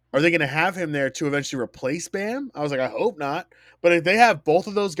him there to eventually replace Bam? I was like, I hope not. But if they have both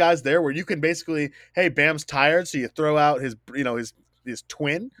of those guys there, where you can basically, hey, Bam's tired, so you throw out his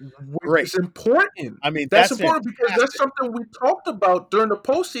twin. Great. It's important. I mean, that's important because that's something we talked about during the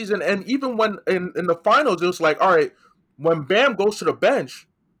postseason, and even when in the finals, it was like, all right, when Bam goes to the bench,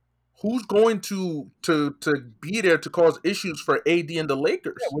 who's going to be there to cause issues for AD and the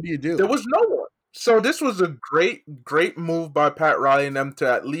Lakers? Yeah, what do you do? There was no one. So this was a great move by Pat Riley and them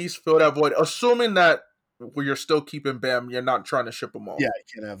to at least fill that void, assuming that you're still keeping Bam, you're not trying to ship them all. Yeah, you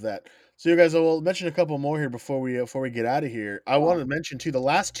can't have that. So you guys, will mention a couple more here before we get out of here. I want to mention too the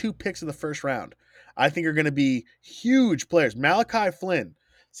last 2 picks of the first round. I think are going to be huge players. Malachi Flynn,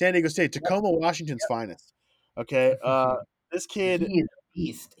 San Diego State, Tacoma, Washington's finest. Okay, this kid, he is a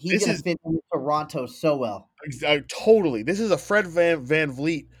beast. He's going to fit in Toronto so well. Totally, this is a Fred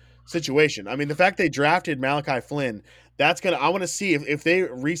VanVleet situation. I mean, the fact they drafted Malachi Flynn, I want to see if they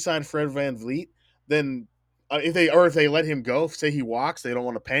re-sign Fred VanVleet, then if they let him go, say he walks, they don't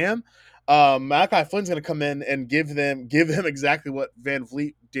want to pay him. Malachi Flynn's going to come in and give them exactly what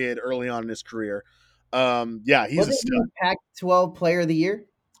VanVleet did early on in his career. He's a stud. Pac-12 Player of the Year.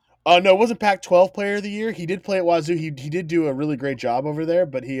 No, it wasn't Pac-12 Player of the Year. He did play at Wazoo. He did do a really great job over there.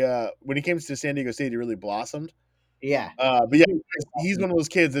 But when he came to San Diego State, he really blossomed. Yeah. He's one of those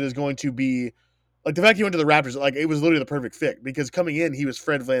kids that is going to be like the fact he went to the Raptors. Like it was literally the perfect fit because coming in, he was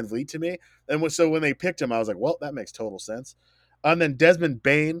Fred VanVleet to me. And so when they picked him, I was like, well, that makes total sense. And then Desmond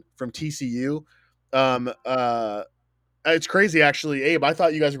Bane from TCU. It's crazy, actually, Abe. I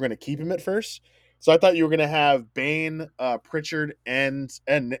thought you guys were going to keep him at first. So I thought you were going to have Bane, Pritchard, and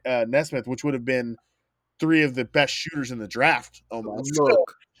Nesmith, which would have been 3 of the best shooters in the draft. Almost.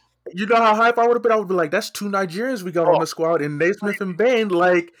 Look, you know how hype I would have been? I would be like, that's 2 Nigerians we got on the squad, and Nesmith and Bane.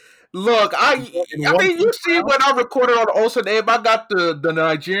 Like, look, I mean, you see when I recorded on Olsen Abe, I got the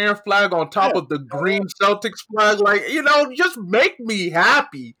Nigerian flag on top of the green Celtics flag. Like, just make me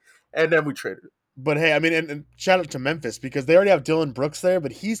happy. And then we traded it. But hey, I mean, and shout out to Memphis because they already have Dylan Brooks there,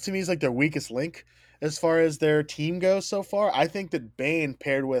 but he's to me is like their weakest link as far as their team goes so far. I think that Bane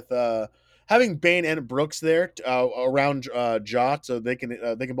paired with having Bane and Brooks there around Ja, so they can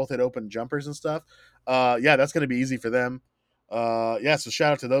both hit open jumpers and stuff. That's going to be easy for them. So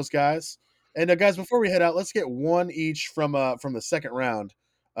shout out to those guys. And guys, before we head out, let's get one each from the second round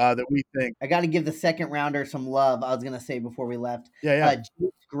that we think. I got to give the second rounder some love. I was going to say before we left. Yeah.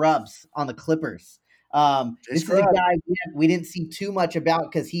 Scrubs on the Clippers. This is a guy we didn't see too much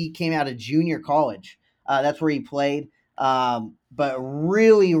about because he came out of junior college. That's where he played. But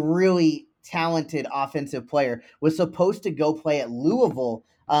really, really talented offensive player, was supposed to go play at Louisville,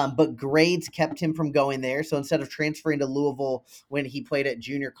 but grades kept him from going there. So instead of transferring to Louisville when he played at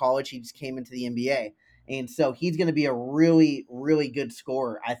junior college, he just came into the NBA. And so he's going to be a really, really good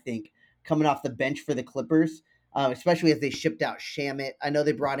scorer, I think, coming off the bench for the Clippers, especially as they shipped out Shamit. I know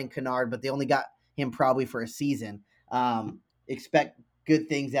they brought in Kennard, but they only got him probably for a season. Expect good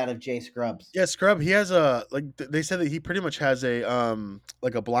things out of Jay Scrubs. Yeah, Scrub. He has a they said that he pretty much has a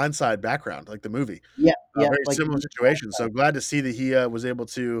like a Blindside background, like the movie. Yeah, yeah, Very like similar situation. So glad to see that he was able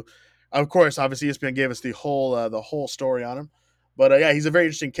to. Of course, obviously, ESPN gave us the whole story on him. But yeah, he's a very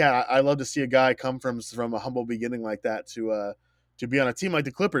interesting cat. I love to see a guy come from a humble beginning like that to be on a team like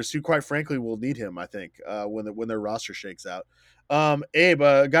the Clippers, who quite frankly will need him. I think when their roster shakes out. Abe,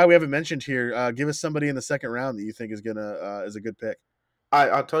 a guy we haven't mentioned here. Give us somebody in the second round that you think is a good pick.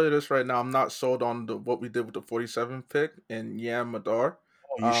 I'll tell you this right now. I'm not sold on what we did with the 47th pick and Yam Madar.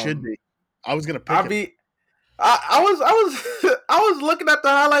 Oh, you should be. I was gonna pick I him. mean, I was I was looking at the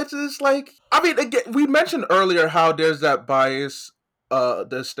highlights and it's like, I mean, again, we mentioned earlier how there's that bias,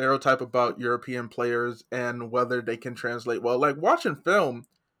 the stereotype about European players and whether they can translate well. Like watching film,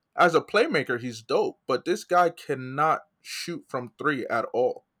 as a playmaker, he's dope, but this guy cannot shoot from three at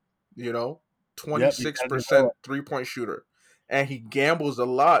all. You know, Yep, you gotta develop. 26% 3-point shooter, and he gambles a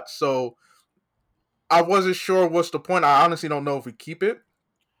lot. So I wasn't sure what's the point. I honestly don't know if we keep it.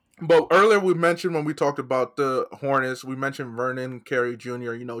 But earlier we mentioned when we talked about the Hornets, we mentioned Vernon Carey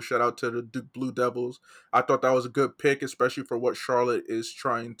Jr. You know, shout out to the Duke Blue Devils. I thought that was a good pick, especially for what Charlotte is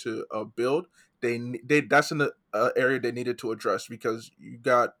trying to build. They that's in the area they needed to address because you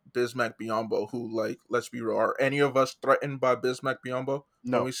got Bismack Biyombo, who, like, let's be real, are any of us threatened by Bismack Biyombo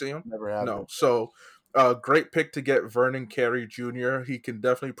when No, we see him? never have No. been. So, great pick to get Vernon Carey Jr. He can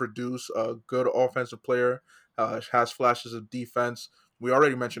definitely produce a good offensive player. Has flashes of defense. We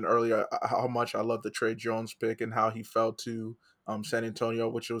already mentioned earlier how much I love the Trey Jones pick and how he fell to San Antonio,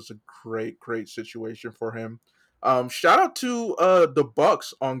 which was a great situation for him. Shout out to the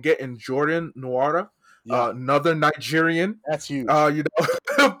Bucks on getting Jordan Nwora, Yeah, another Nigerian. that's huge. You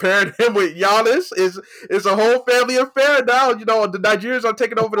know, pairing him with Giannis is a whole family affair now. You know, the Nigerians are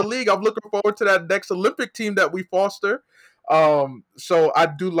taking over the league. I'm looking forward to that next Olympic team that we foster. So I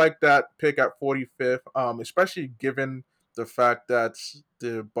do like that pick at 45th, especially given the fact that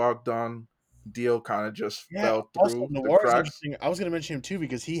the Bogdan deal kind of just Yeah. fell Also, through the Noir is cracks. interesting. I was going to mention him too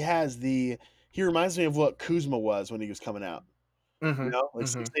because he reminds me of what Kuzma was when he was coming out. You Mm-hmm. know, like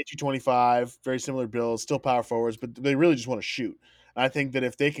Mm-hmm. 6'8", 225, very similar builds, still power forwards, but they really just want to shoot. And I think that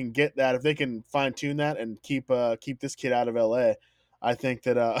if they can get that, if they can fine tune that and keep this kid out of LA, I think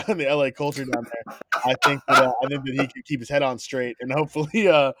that the LA culture down there, I think that he can keep his head on straight and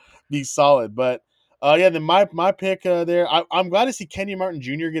hopefully be solid. But yeah, then my pick there, I'm glad to see Kenyon Martin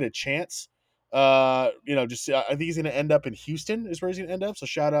Jr. get a chance. You know, just I think he's going to end up in Houston is where he's going to end up. So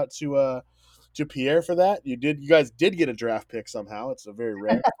shout out to Pierre for that. You guys did get a draft pick somehow. It's a very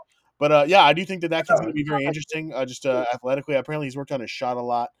rare. But yeah, I do think that kid's going to be very interesting. Just athletically, apparently he's worked on his shot a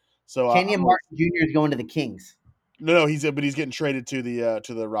lot. So Kenyon Martin Jr. is going to the Kings. no, he's getting traded to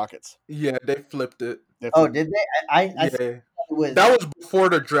the Rockets. Yeah, they flipped it. Oh, did they? I Yeah, it was. that was before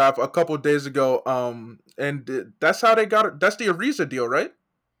the draft a couple of days ago. And that's how they got it. That's the Ariza deal, right?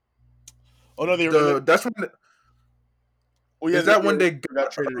 Oh no, That's when. well, yeah, Is that when they got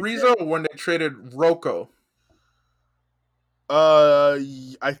got traded again. Ariza or when they traded Rocco?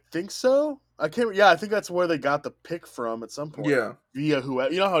 I think so. I can't. Yeah, I think that's where they got the pick from at some point. Yeah. Via who?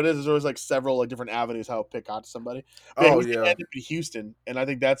 You know how it is. There's always like several like different avenues how a pick got to somebody. But yeah, Oh he's gonna yeah. end up in Houston, and I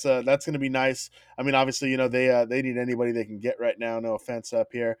think that's going to be nice. I mean, obviously, you know they need anybody they can get right now. No offense up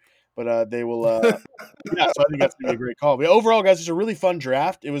here, but they will. Yeah, so I think that's gonna be a great call. But overall, guys, it's a really fun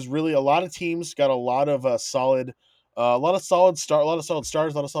draft. It was really a lot of teams got a lot of solid, a lot of solid stars, a lot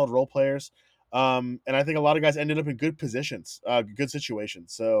of solid role players. And I think a lot of guys ended up in good positions, good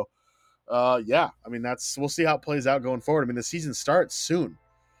situations. So, yeah, I mean we'll see how it plays out going forward. I mean the season starts soon.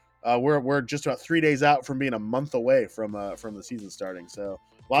 We're just about 3 days out from being a month away from the season starting. So,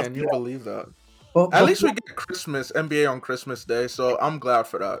 Can you believe that? But At least we get Christmas NBA on Christmas Day, so I'm glad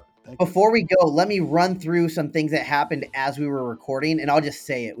for that. before we go, let me run through some things that happened as we were recording, and I'll just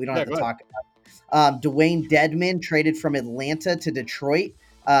say it. We don't have to talk about it. Dwayne Dedman traded from Atlanta to Detroit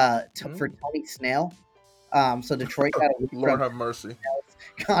for Tony Snell. So Detroit got a Lord have mercy.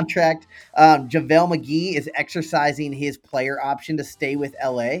 contract. JaVale McGee is exercising his player option to stay with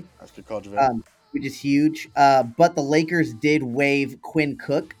LA. That's a good call, JaVale. Which is huge. But the Lakers did waive Quinn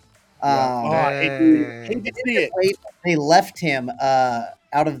Cook. They left him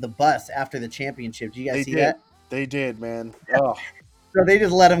out of the bus after the championship. Did you guys see that? They did, man. Oh. So they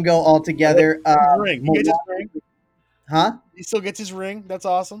just let him go altogether. His ring. He gets his ring. Huh? He still gets his ring. That's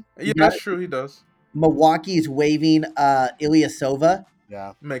awesome. Yeah, that's true. He does. Milwaukee's waiving Ilyasova.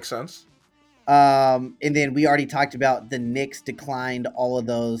 Yeah. Makes sense. And then we already talked about the Knicks declined all of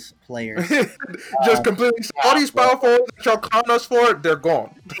those players. Just completely. All these power forwards that y'all clown us for, they're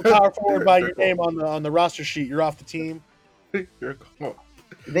gone. Power forward by your They're name on the roster sheet. You're off the team. gone. You're gone.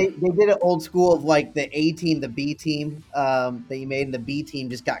 They did an old school of like the A team, the B team that you made, and the B team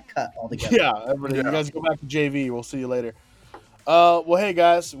just got cut altogether. Yeah, everybody. You Yeah. guys go back to JV. We'll see you later. Well, hey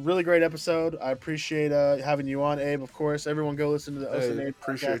guys, really great episode. I appreciate having you on, Abe. Of course, everyone go listen to the Hey, Ocean Abe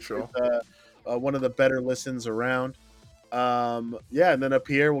appreciate podcast. y'all. It's, one of the better listens around. Yeah, and then up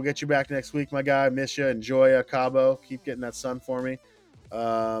here, we'll get you back next week, my guy. Miss you. Enjoy Cabo. Keep getting that sun for me.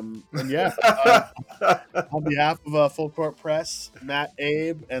 And yeah, on behalf of Full Court Press, Matt,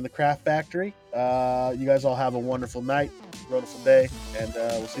 Abe, and the Craft Factory, you guys all have a wonderful night, wonderful day, and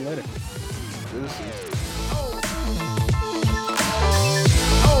we'll see you later. Deuces.